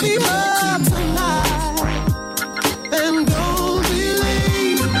take me up tonight. And don't be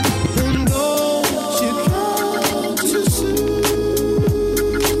late. And don't you come too soon.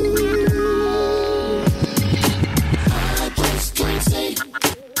 I just can't say.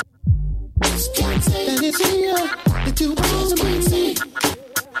 Just can't say anything that you want to me.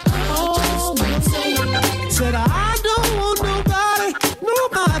 Oh, man. Said I don't want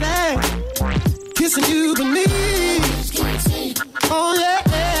nobody kissing you but me. Oh yeah,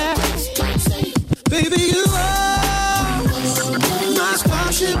 baby you are my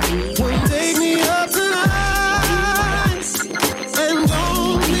starship. Don't take me up tonight and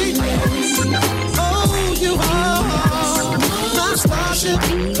don't be late. Oh, you are my starship.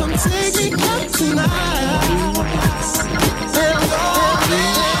 Come take me up tonight and don't be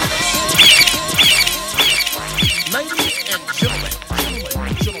late. Ladies and gentlemen,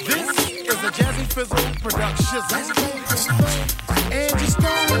 this is a Jazzy Fizzle production. And just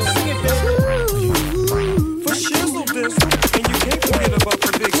don't sing it, baby. For shizzle this, and you can't forget about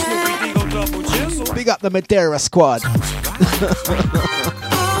the big Snoopy Dingo double jizzle. Big up the Madeira squad.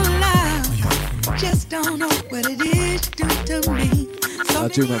 Just don't know what it is you do to me. I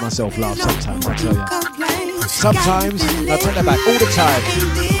do make myself laugh sometimes, I tell you. Sometimes, I take that back all the time.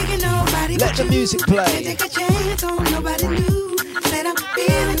 Let the music play. Take a chance on nobody new. Said I'm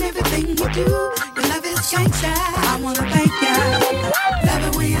feeling everything you do. Your love is gangsta. I wanna thank ya. Love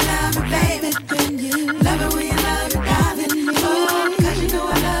it when you love me, baby. Love it when you love me, darling. Oh, 'cause you know I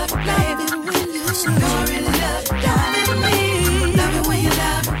love you, baby. You know I really love you, darling. Love it when you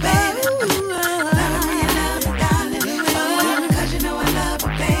love me, baby. Love it when you love me, darling. Oh, 'cause you know I love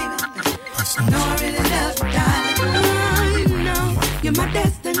you, baby. You know I really love you, darling. Oh, you know you're my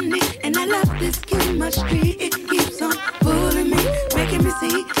destiny, and I love this chemistry. It keeps on pulling me, making me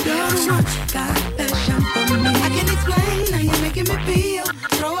see you're the one got passion for me. I can't explain how you're making me feel.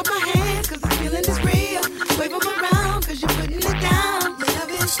 Throw up my hands 'cause the feeling is real. Wave them around 'cause you're putting it down. Your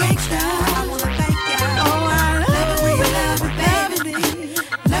love is gangsta. I wanna thank ya. Oh, I love it when you love me, baby.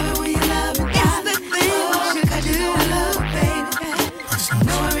 Love it when you love me, darling. It's the thing. Oh, 'cause you know I love you, baby.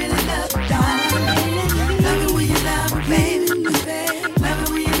 Know I really love you, darling. Love it when you love me, baby. Love it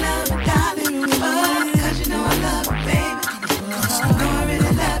when you love me, darling. Oh, 'cause you know I love you, baby. Know I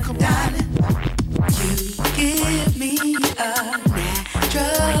really love you, darling. You give me a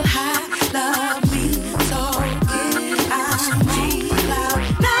natural high.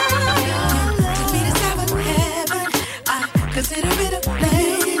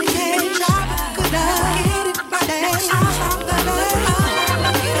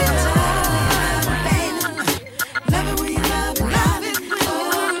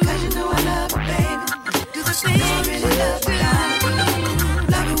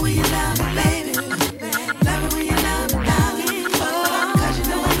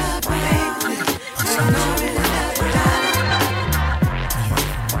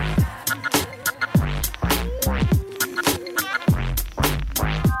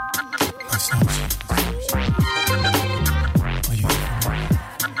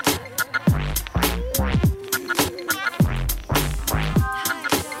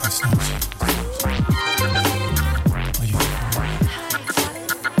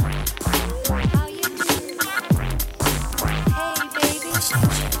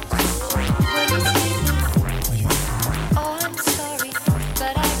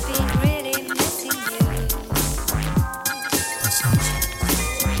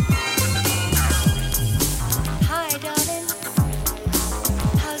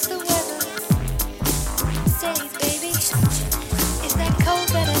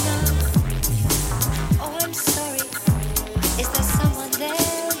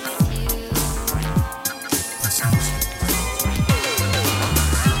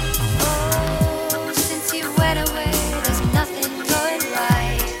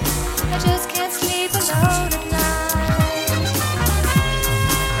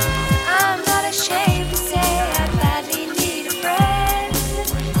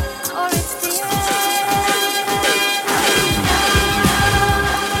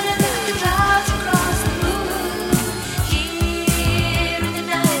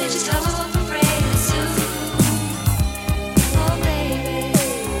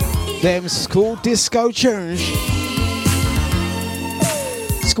 Them school disco tunes.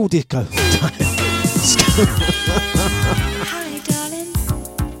 School disco. Hi, darling.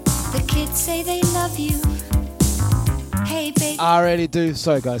 The kids say they love you. Hey, baby. I really do.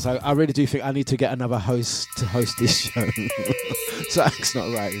 Sorry, guys. I really do think I need to get another host to host this show. Something's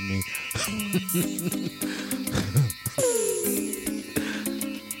not right with me.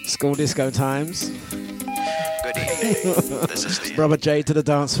 School disco times. Good evening. This is the Brother J to the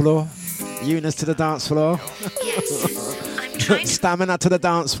dance floor. Eunice to the dance floor. Yes, I'm trying to Stamina to the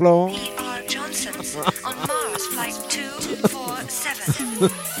dance floor. PR Johnson's on Mars Flight 247.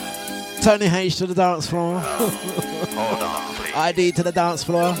 Tony H to the dance floor. Hold on, please. ID to the dance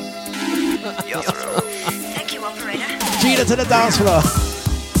floor. You're through. Thank you, operator. Gina to the dance floor.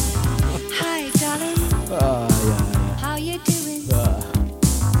 Hi, darling. Oh, yeah. How you doing?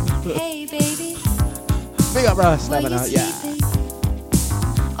 Hey, baby. Big up, bro. Were you Stamina. Yeah. sleeping?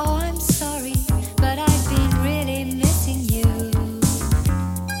 Oh, I'm sorry, but I've been really missing you.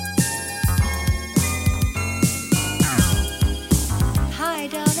 Hi,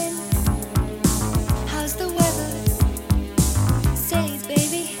 darling. How's the weather? Say,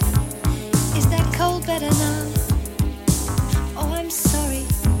 baby, is that cold better now? Oh, I'm sorry.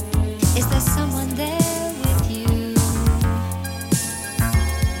 Is there someone there with you?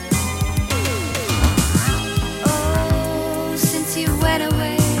 Oh, since you went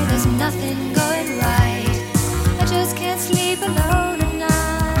away, there's nothing going right. I just can't sleep alone at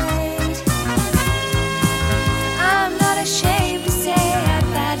night. I'm not ashamed to say I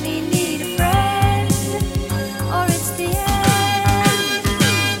badly need a friend, or it's the end.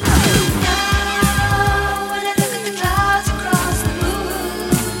 Now, when I look at the clouds across the moon,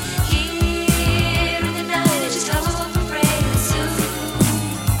 here in the night, I just hope and pray that soon,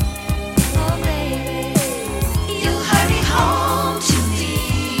 oh baby, you'll hurry home to me.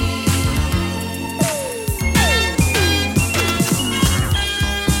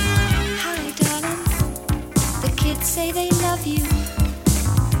 Hi, darling. The kids say they love you.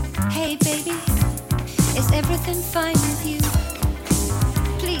 Hey, baby, is everything fine with you?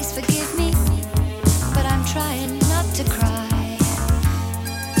 Please forgive me, but I'm trying not to cry.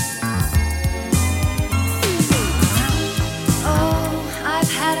 Oh,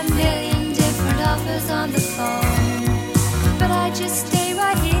 I've had a million different offers on the phone, but I just stay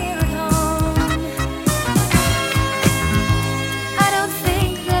right here at home. I don't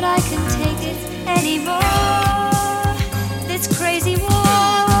think that I can take it anymore, this crazy war.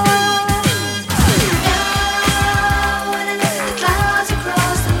 Now,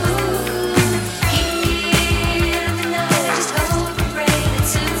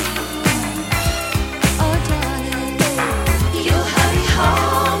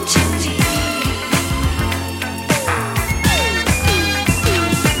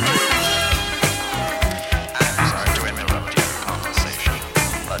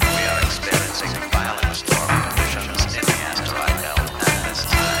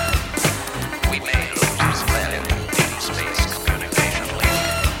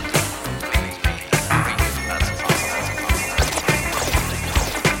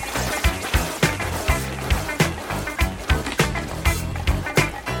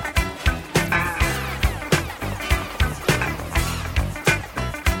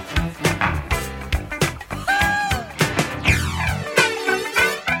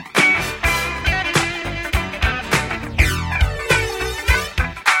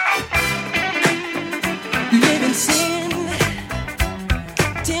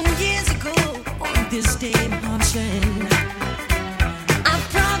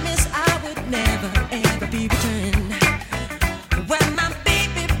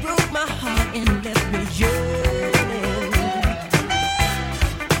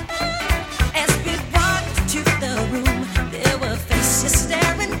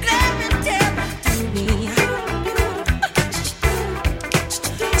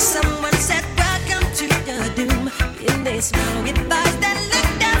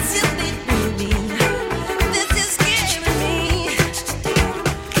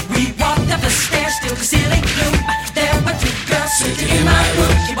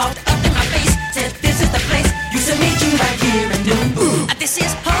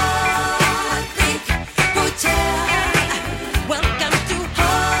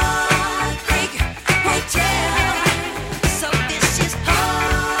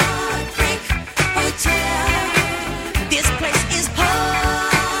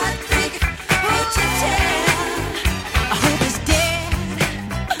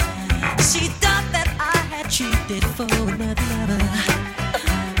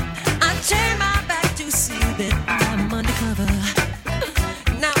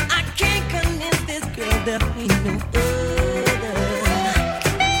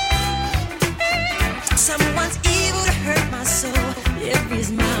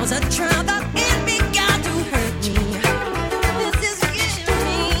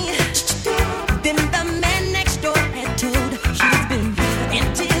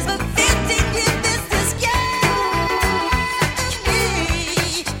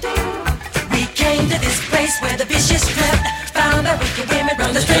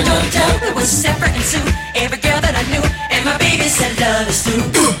 was separate and Sue. Every girl that I knew, and my baby said love is through.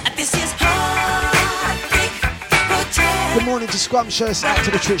 This is Heartbreak Hotel. Good morning to Scrumptious, out to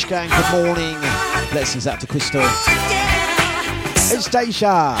the Twitch gang, good morning. Blessings out to Crystal. It's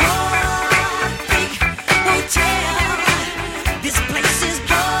Deja. This place is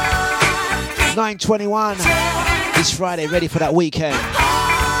 9:21 this Friday, ready for that weekend.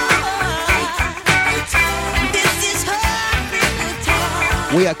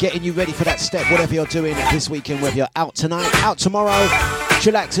 We are getting you ready for that step, whatever you're doing this weekend, whether you're out tonight, out tomorrow,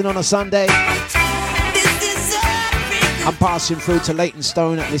 chillaxing on a Sunday. I'm passing through to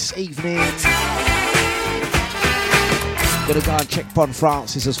Leytonstone this evening. Gonna go and check Bon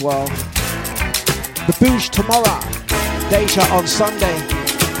Francis as well. The Bouge tomorrow, Deja on Sunday.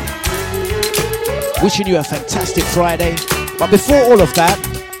 Wishing you a fantastic Friday. But before all of that,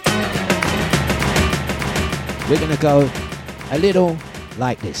 we're gonna go a little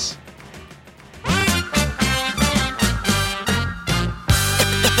like this.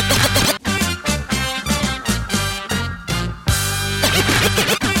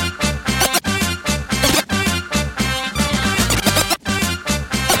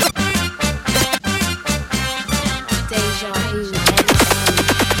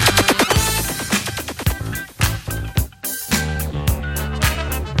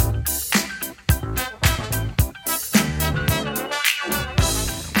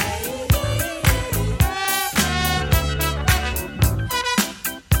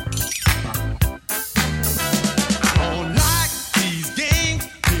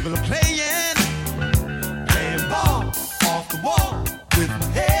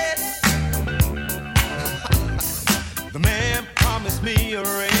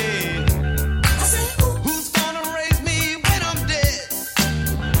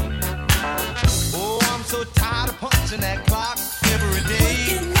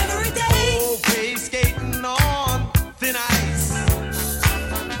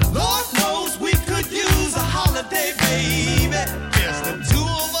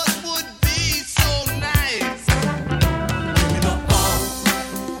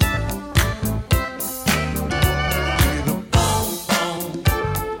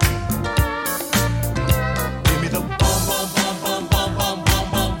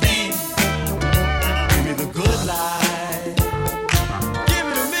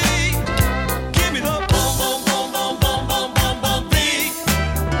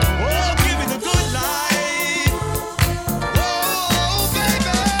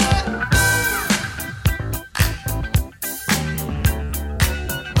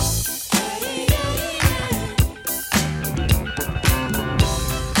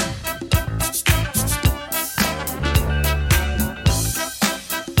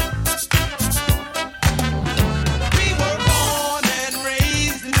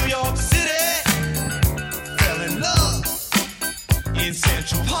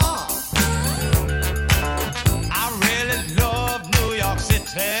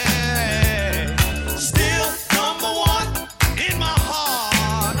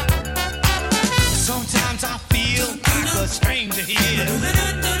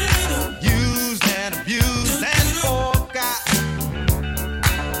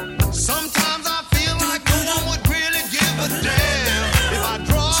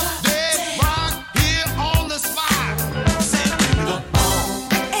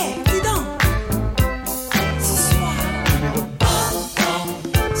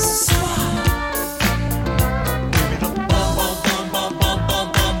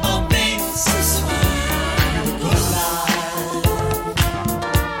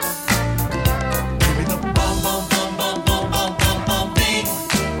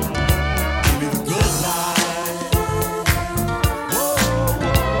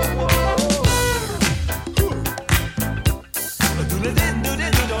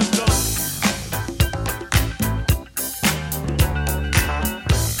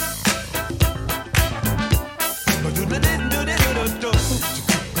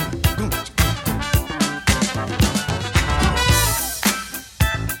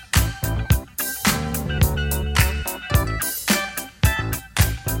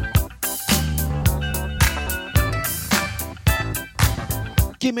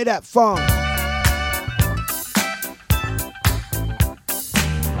 Give me that funk.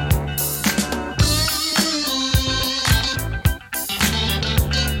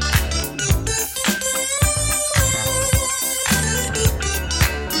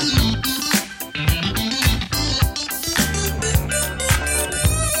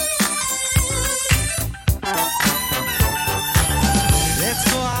 Let's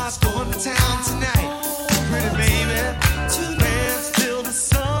go out going to town tonight, pretty baby. Dance till the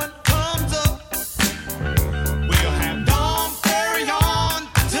sun comes up.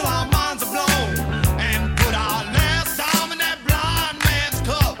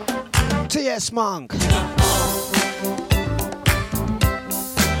 Yes, Monk.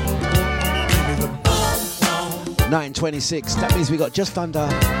 9:26. That means we got just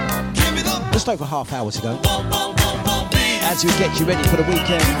over half hour to go. As we get you ready for the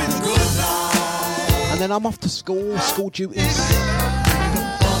weekend. And then I'm off to school duties.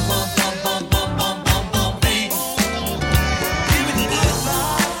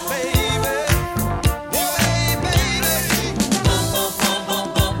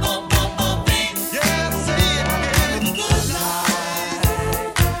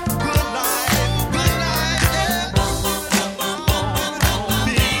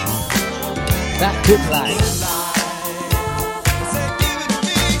 That good life.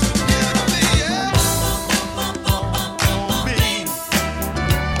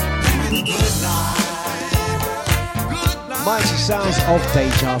 Mighty sounds of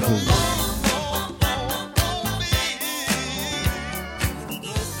Deja Vu.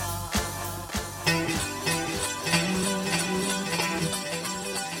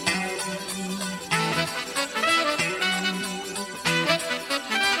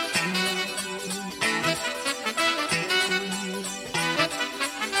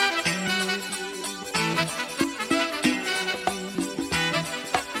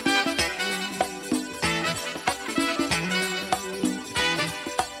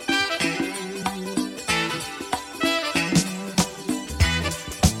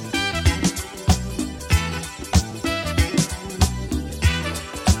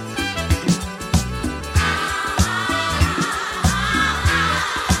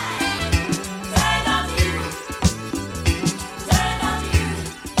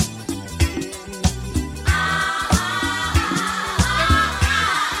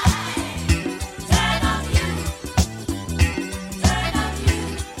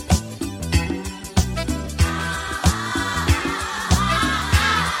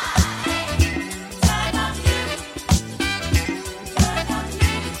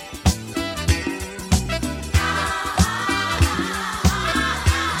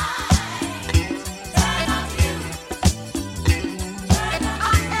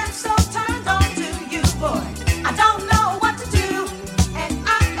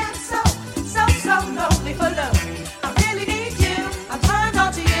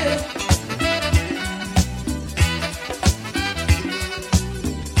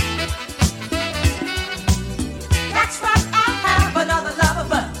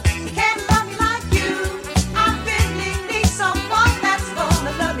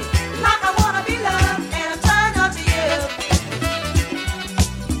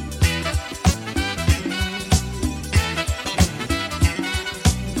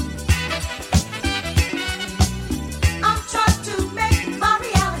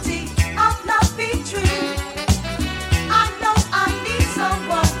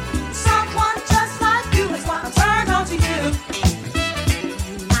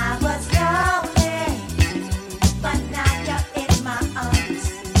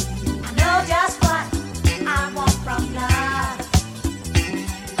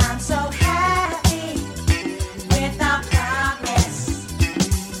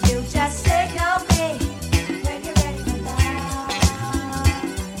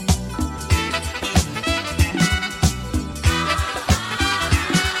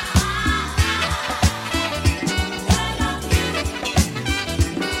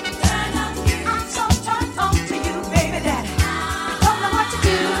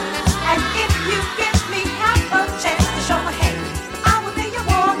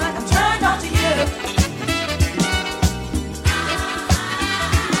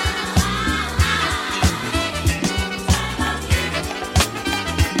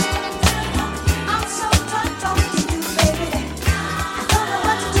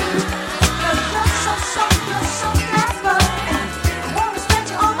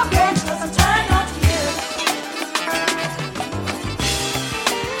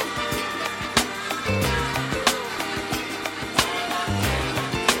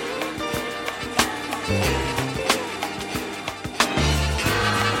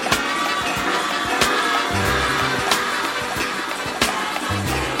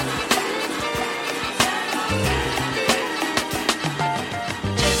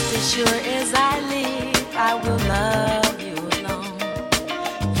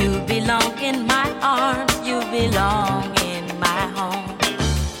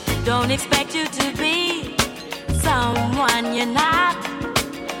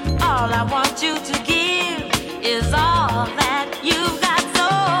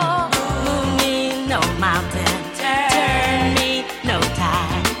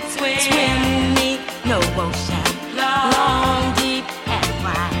 Swim me, no ocean, long, deep, and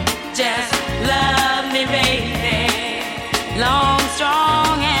wide. Just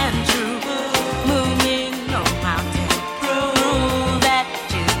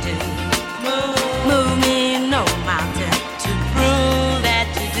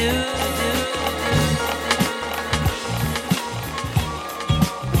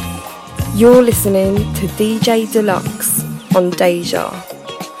You're listening to DJ Dlux on Deja.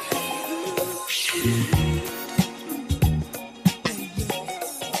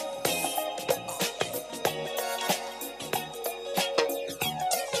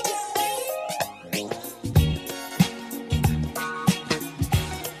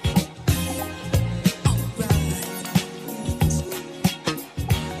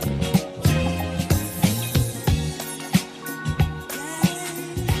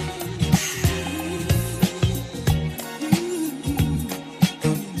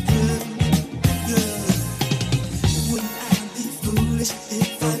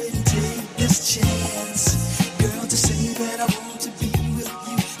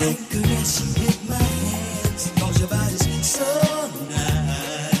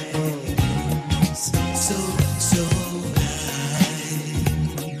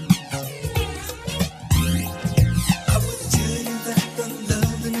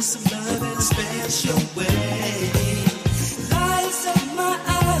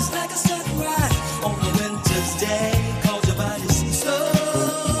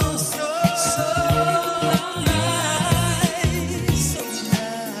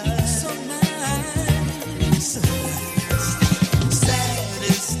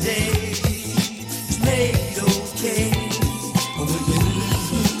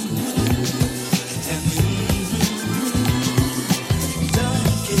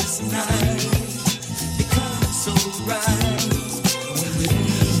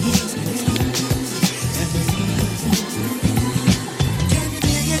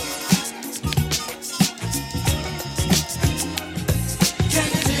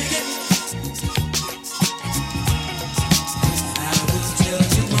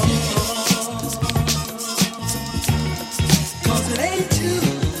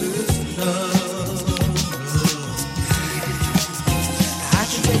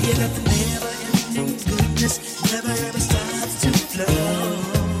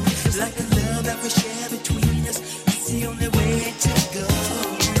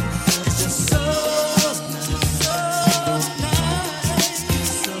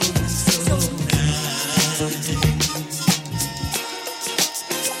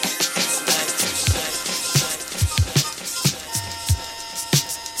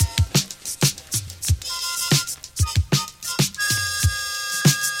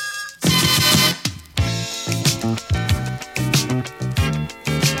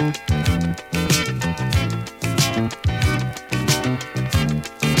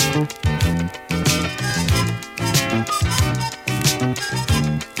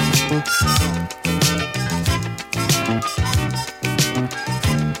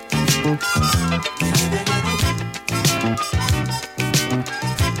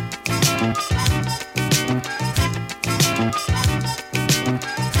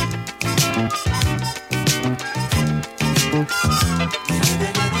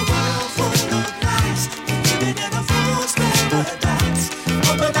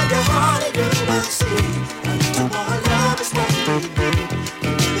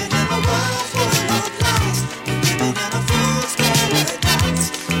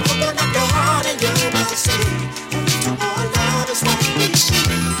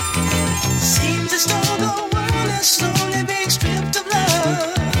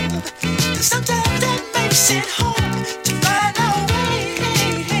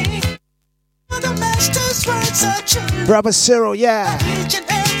 Brother Cyril, yeah.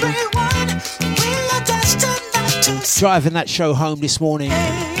 Driving that show home this morning.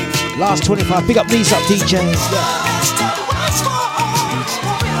 Last 25. Big up knees up DJs. Yeah.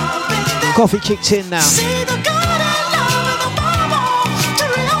 Coffee kicked in now.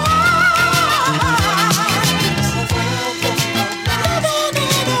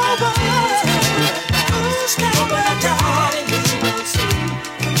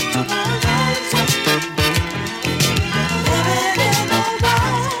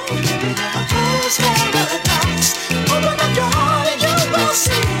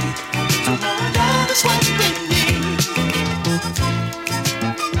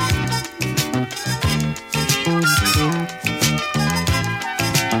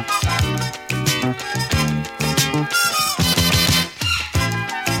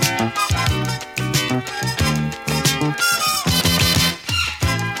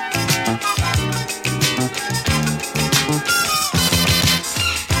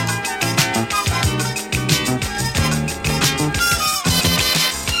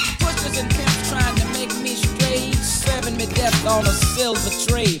 On a silver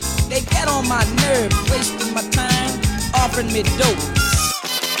tray, they get on my nerve, wasting my time, offering me dope.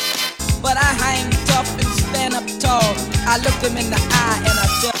 But I hang tough and stand up tall. I look them in the eye and I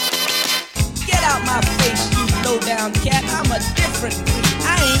tell Get out my face, you low down cat. I'm a different breed. I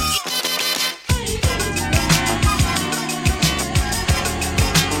ain't.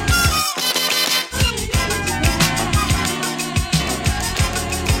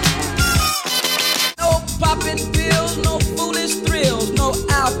 Popping pills, no foolish thrills, no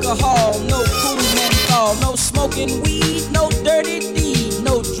alcohol, no cool menthol, no smoking weed, no dirty deed,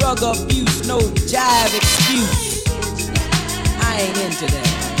 no drug abuse, no jive excuse. I ain't into that.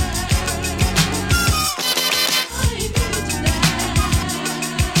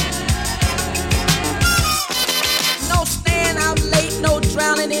 No staying out late, no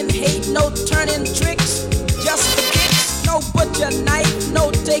drowning in hate, no turning tricks, just the kicks. No butcher knife,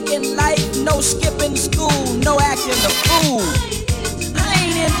 no taking life, no skipping school, no acting the fool. I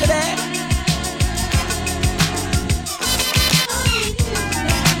ain't into that.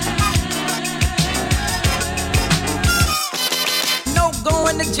 No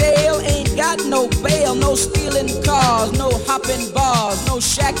going to jail, ain't got no bail, no stealing cars, no hopping bars, no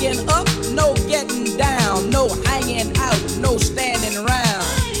shacking up, no getting down, no hanging out, no standing around.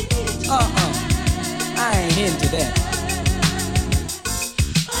 I ain't into that.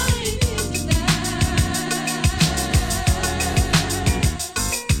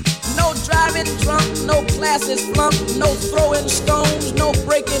 Driving drunk, no classes flunk, no throwing stones, no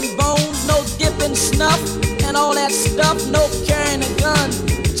breaking bones, no dipping snuff, and all that stuff, no carrying a gun,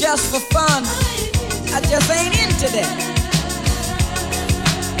 just for fun. I just ain't into that.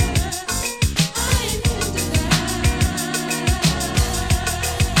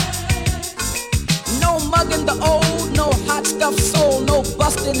 No mugging the old, no hot stuff sold, no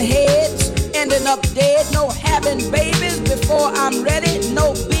busting heads, ending up dead, no having babies before I'm ready,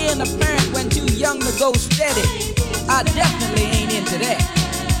 no being a parent when too young to go steady. I definitely ain't into that.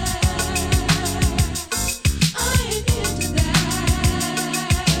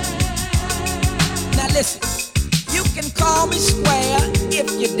 Now listen, you can call me square if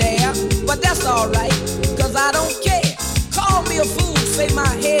you dare, but that's alright, cause I don't care. Call me a fool, say my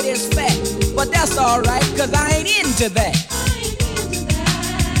head is fat, but that's alright, cause I ain't into that.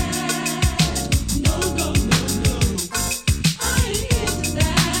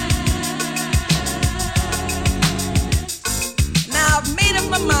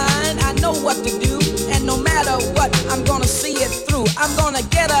 What to do, and no matter what, I'm gonna see it through. I'm gonna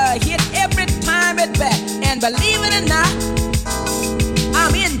get a hit every time at bat, and believe it or not,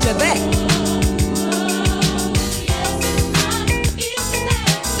 I'm into that.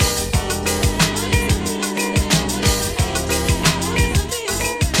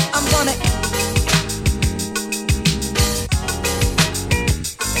 I'm gonna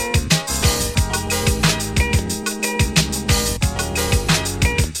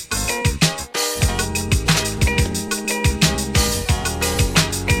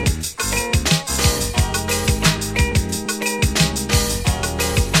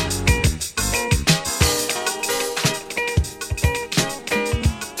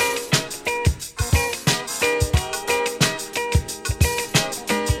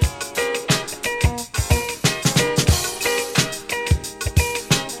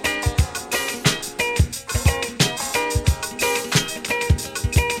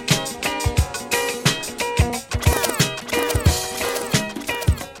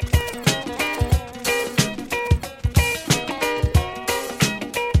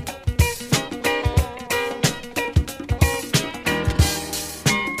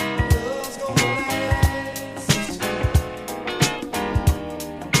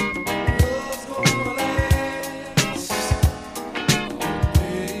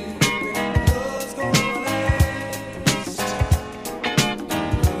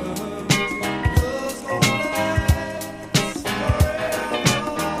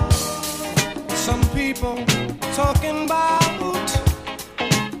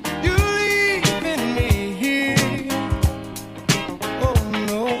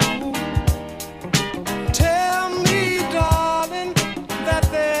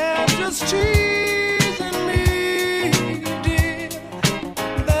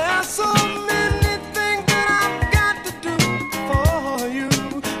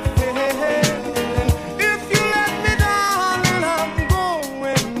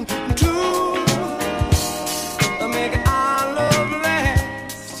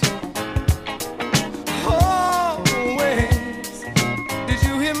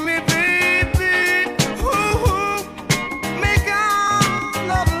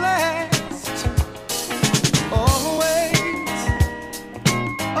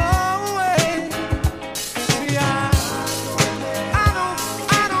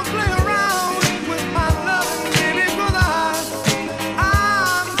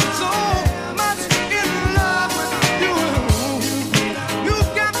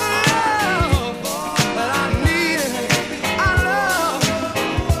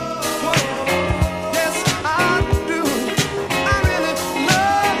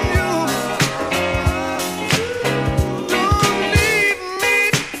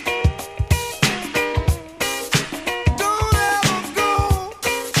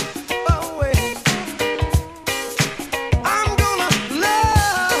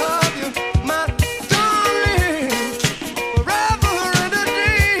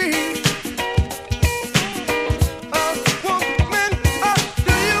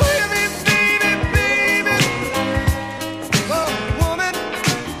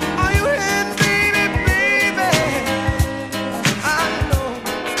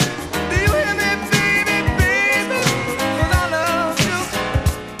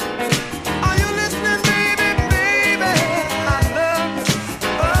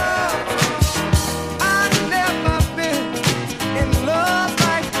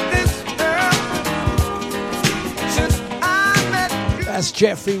That's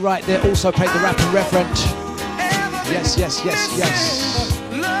Jeffrey right there. Also played the rapping referent. Yes, yes, yes, yes.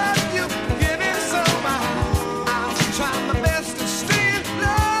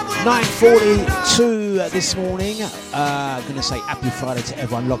 9:42 this morning. Gonna say happy Friday to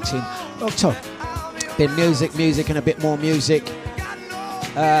everyone locked in. Locked on. Bit music, and a bit more music.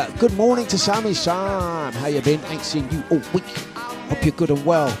 Good morning to Sammy Sam. How you been? Ain't seen you all week. Hope you're good and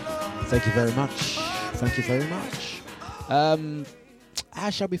well. Thank you very much. Thank you very much. How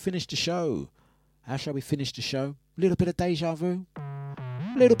shall we finish the show? A little bit of deja vu.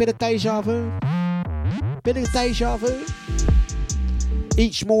 Bit of deja vu.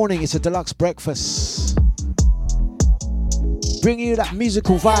 Each morning it's a deluxe breakfast. Bringing you that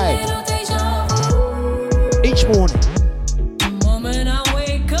musical vibe. Each morning.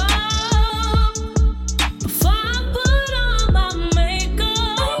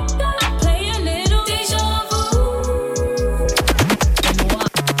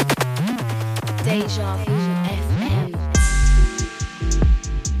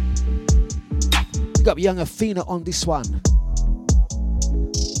 Big up young Athena on this one.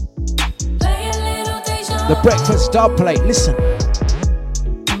 The breakfast dub plate, listen.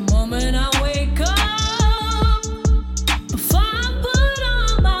 The moment I wake up, before I put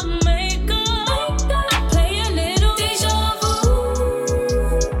on my makeup, I play a little deja vu.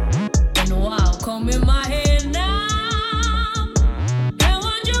 And wow, comb in my hair now. And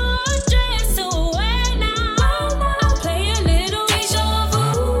want your dress away now. I play a little deja vu.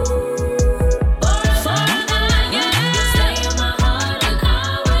 Forever, yeah, you stay in my heart and I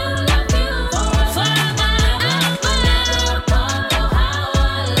will love you forever.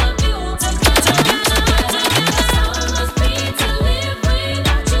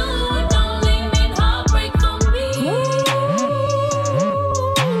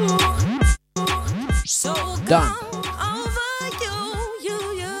 Done.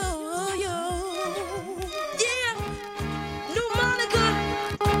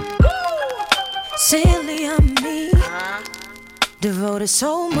 Silly on me, devoted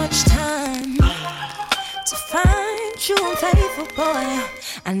so much time to find you unfaithful boy.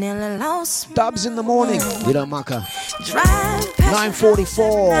 I nearly lost Dubs in the morning. We don't muck her. Drive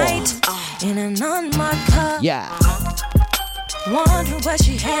 9:44. in an unmarked car. Yeah. Wondering what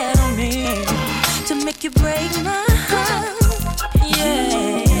she had on me to make you break my heart.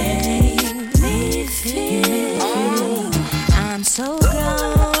 Yeah, me feel I'm so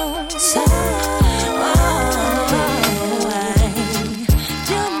gone. So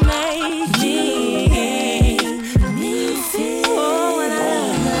you make me feel when I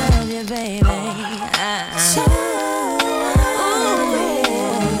love you, baby.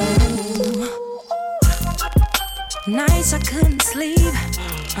 Nights I couldn't sleep.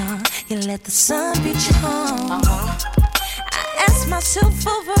 You let the sun beat you home. I ask myself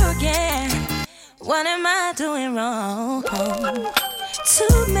over again, what am I doing wrong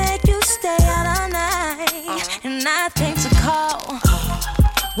to make you stay out all night and not think to call?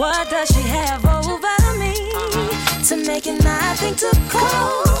 What does she have over me to make it not think to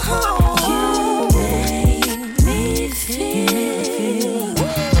call? You make me feel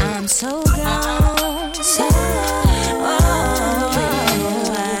I'm so gone. So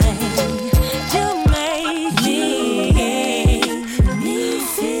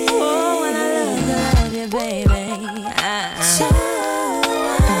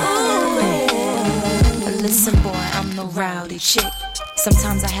rowdy chick.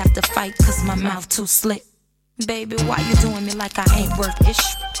 Sometimes I have to fight cause my mouth too slick. Baby, why you doing me like I ain't worth ish?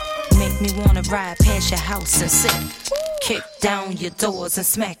 Make me wanna ride past your house and sit. Kick down your doors and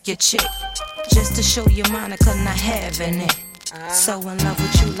smack your chick. Just to show you Monica not having it. So in love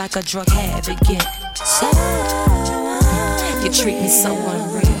with you like a drug habit get. So you treat me so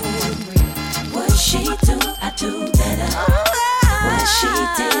unreal. What she do, I do better. What she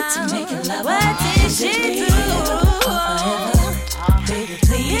did to make it love. What did she do? Baby,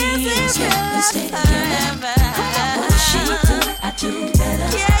 please, can we stay together? What she do, I do better.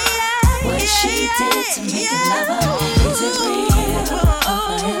 What she did to make it love. Is it real?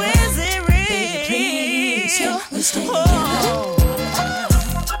 Oh, is it real? Baby, please, can we stay together?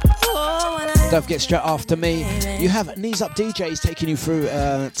 Don't forget, straight after me, you have Knees Up DJs taking you through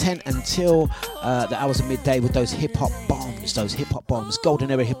 10 until the hours of midday with those hip-hop bombs,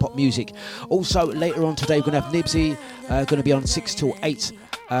 golden era hip-hop music. Also, later on today, we're going to have Nibsy, going to be on 6 till 8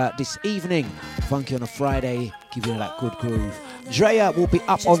 this evening. Funky on a Friday, giving you that good groove. Drea will be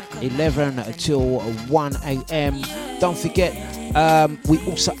up on 11 till 1 a.m. Don't forget, we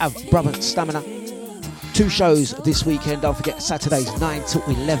also have Brother Stamina. 2 shows this weekend. Don't forget Saturdays 9 till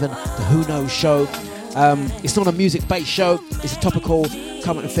 11, the Who Knows show. It's not a music-based show. It's a topical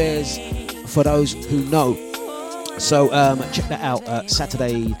current affairs for those who know. So check that out.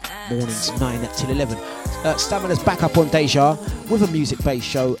 Saturday mornings 9 till 11. Stamina's back up on Deja with a music-based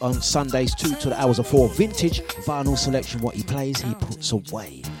show on Sundays 2 to the hours of 4. Vintage vinyl selection. What he plays, he puts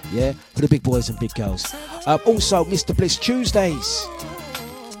away. Yeah, for the big boys and big girls. Also, Mr. Bliss Tuesdays.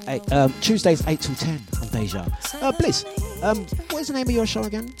 Tuesdays 8 till 10 on Deja. Bliss, what is the name of your show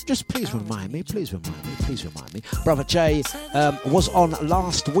again? Just please remind me. Brother Jay was on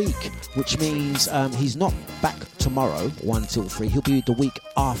last week, which means he's not back tomorrow 1 till 3. He'll be the week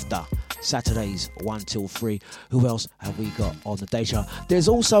after. Saturdays 1 till 3. Who else have we got on the Deja? There's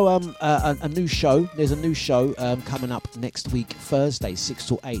also a new show. There's a new show coming up next week, Thursday 6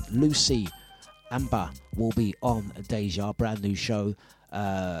 till 8. Lucy Amber will be on Deja, brand new show.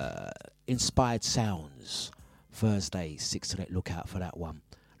 Inspired Sounds, Thursday 6 to 8. Look out for that one.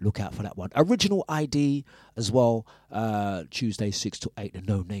 Original ID as well, Tuesday 6 to 8, the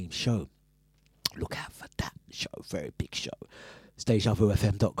No Name Show. Look out for that show, very big show. It's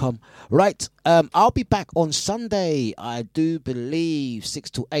dejavufm.com. Right, I'll be back on Sunday, I do believe, 6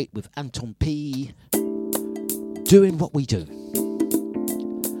 to 8 with Anton P. Doing what we do.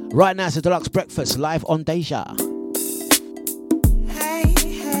 Right now it's a Dlux Breakfast live on Deja.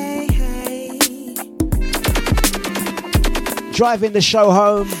 Driving the show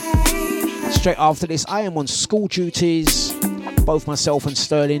home. Straight after this, I am on school duties. Both myself and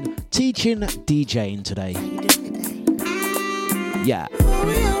Sterling teaching DJing today. Yeah.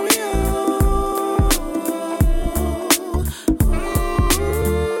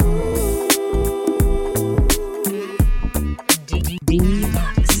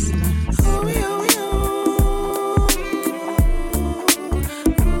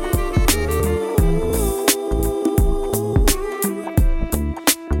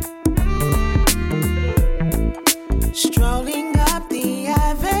 Strolling up the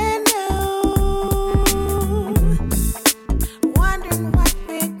avenue, wondering what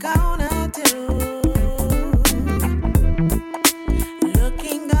we're gonna do.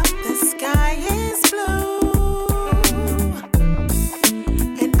 Looking up, the sky is blue,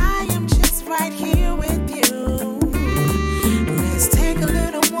 and I am just right here with you. Let's take a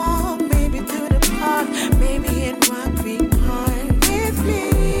little walk, maybe through the park, maybe in Rock Creek Park with me.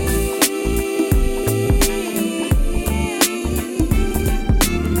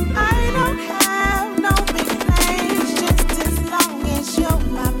 I don't have no big plans, just as long as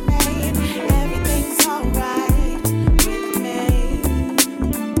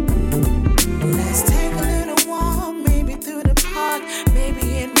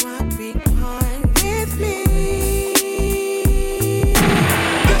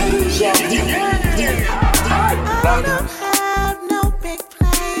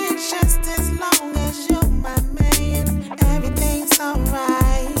you're my man. Everything's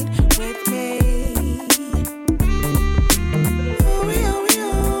alright with me.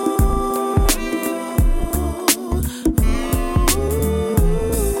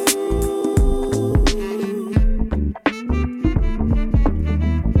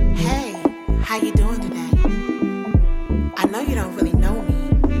 Hey, how you doing today? I know you don't really know me,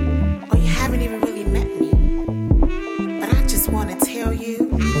 or you haven't even really met me. But I just want to tell you,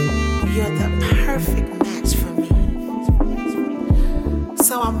 you're the perfect match for me.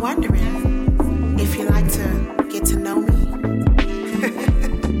 So I'm wondering if you'd like to get to know me.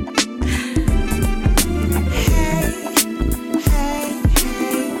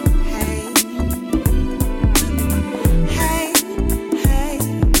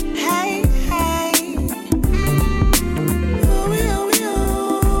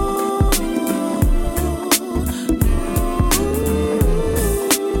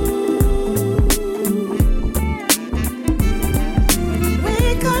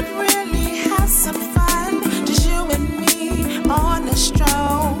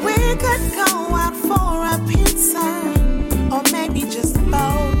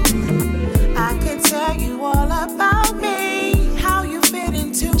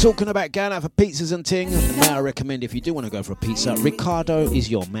 Talking about going out for pizzas and ting, may I recommend, if you do want to go for a pizza, Ricardo is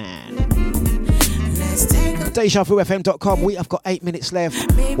your man. dejavufm.com. We have got 8 minutes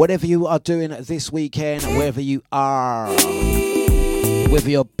left. Whatever you are doing this weekend, wherever you are,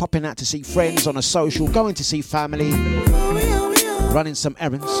 whether you're popping out to see friends on a social, going to see family, running some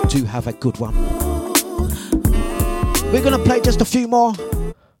errands, do have a good one. We're going to play just a few more,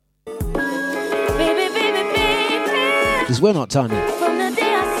 because we're not done yet.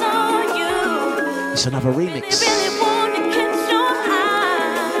 It's another remix.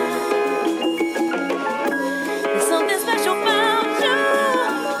 Something special about you.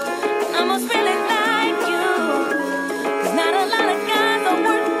 I must really like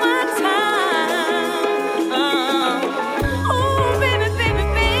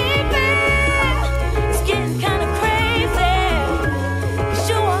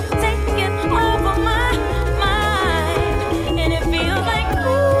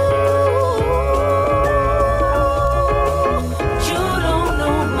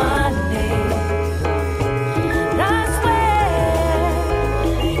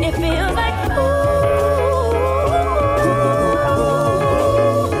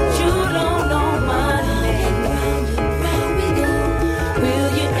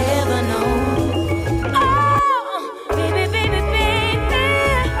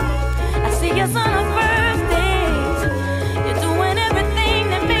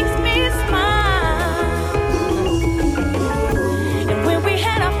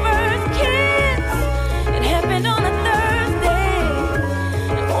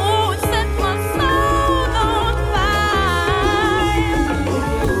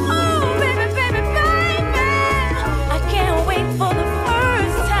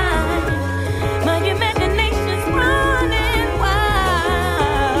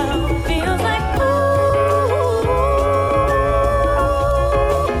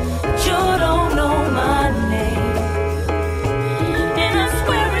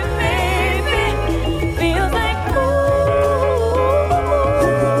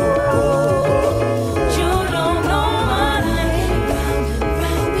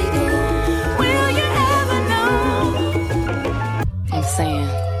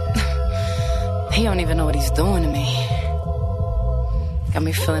Got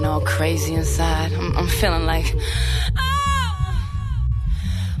me feeling all crazy inside. I'm feeling like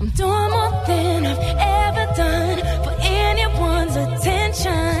I'm doing more than I've ever done for anyone's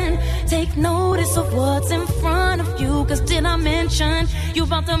attention. Take notice of what's in front of you, cause did I mention you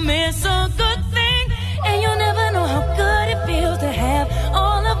about to miss a good thing? And you'll never know how good it feels to have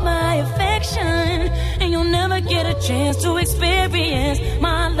all of my affection. And you'll never get a chance to experience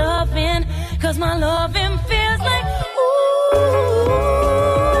my loving, cause my loving feels like ooh.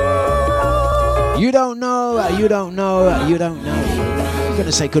 You don't know, you don't know, you don't know. I'm going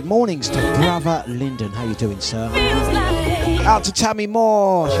to say good mornings to Brother Lyndon. How you doing, sir? Out to Tammy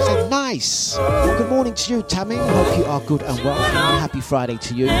Moore. She said, nice. Well, good morning to you, Tammy. I hope you are good and well. And happy Friday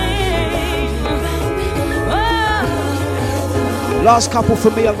to you. Last couple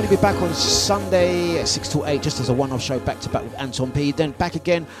from me. I'm going to be back on Sunday at 6 to 8, just as a one-off show, back-to-back with Anton P. Then back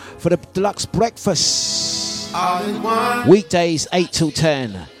again for the Dlux breakfast. Weekdays, 8 till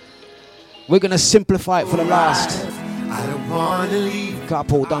 10. We're going to simplify it for the last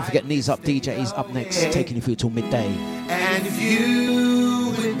couple. Don't forget Knees Up DJ is up next, taking you through till midday. And if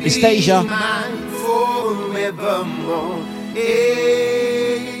you it's Deja. Forevermore.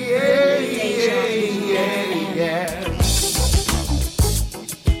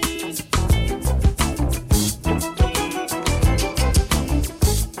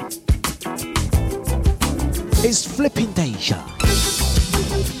 It's flipping Deja.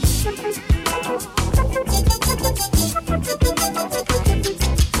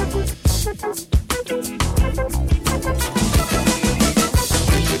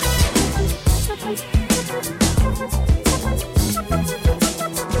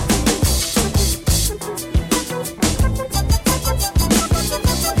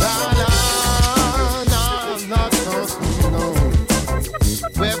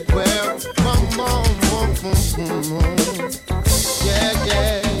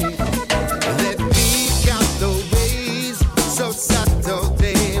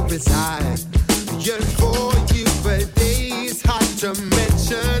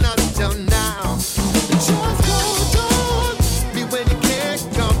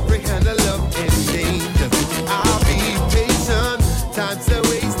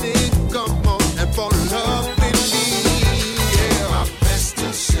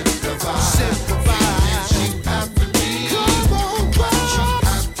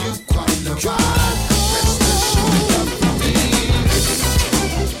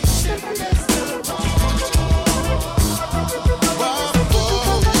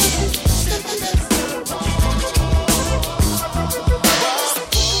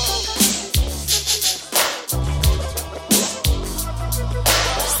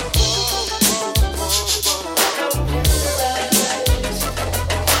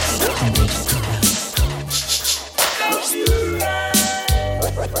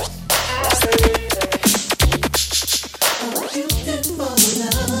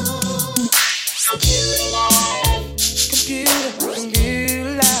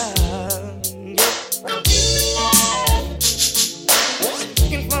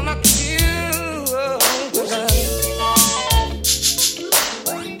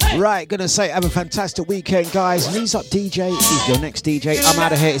 Right, gonna say have a fantastic weekend, guys. Knees Up DJ is your next DJ. I'm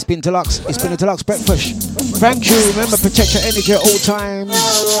out of here. It's been Dlux. It's been a Dlux breakfast. Thank you. Remember, protect your energy at all times.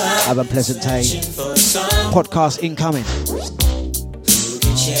 Have a pleasant day. Podcast incoming.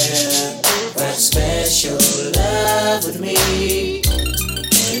 That special love with me,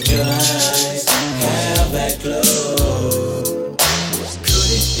 and your eyes have that glow. Could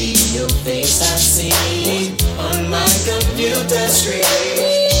it be your face I see on my computer screen?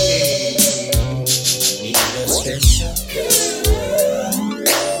 Need a special girl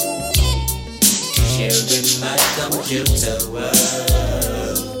to share in my computer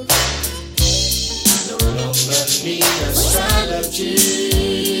world. I no longer need astrology.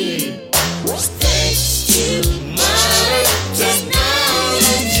 Thanks to my technology.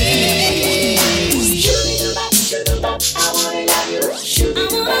 I wanna love you. I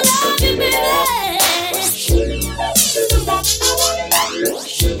wanna love you, baby.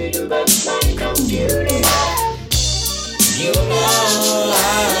 My computer. You know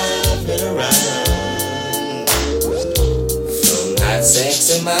I've been around, from hot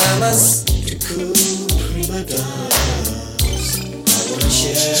sexy mamas to cool prima donnas. I wanna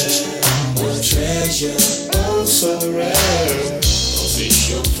share your treasure, oh so rare. Cause it's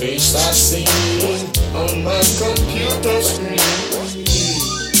your face I see on my computer screen.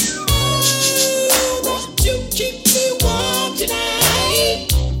 Won't you keep me warm tonight?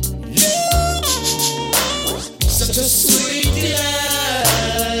 Yeah, such a sweet delight.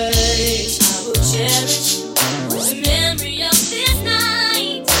 I will cherish the memory of this night.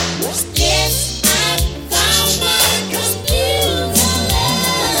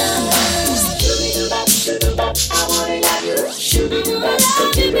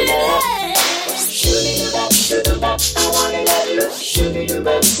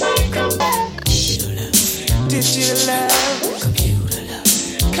 Digital love, computer love,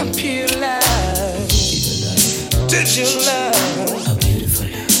 computer love, digital love, a beautiful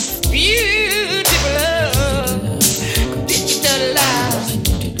love, beautiful love, digital love,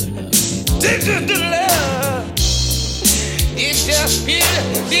 digital love. It's just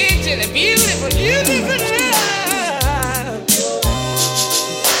beautiful, beautiful, beautiful love.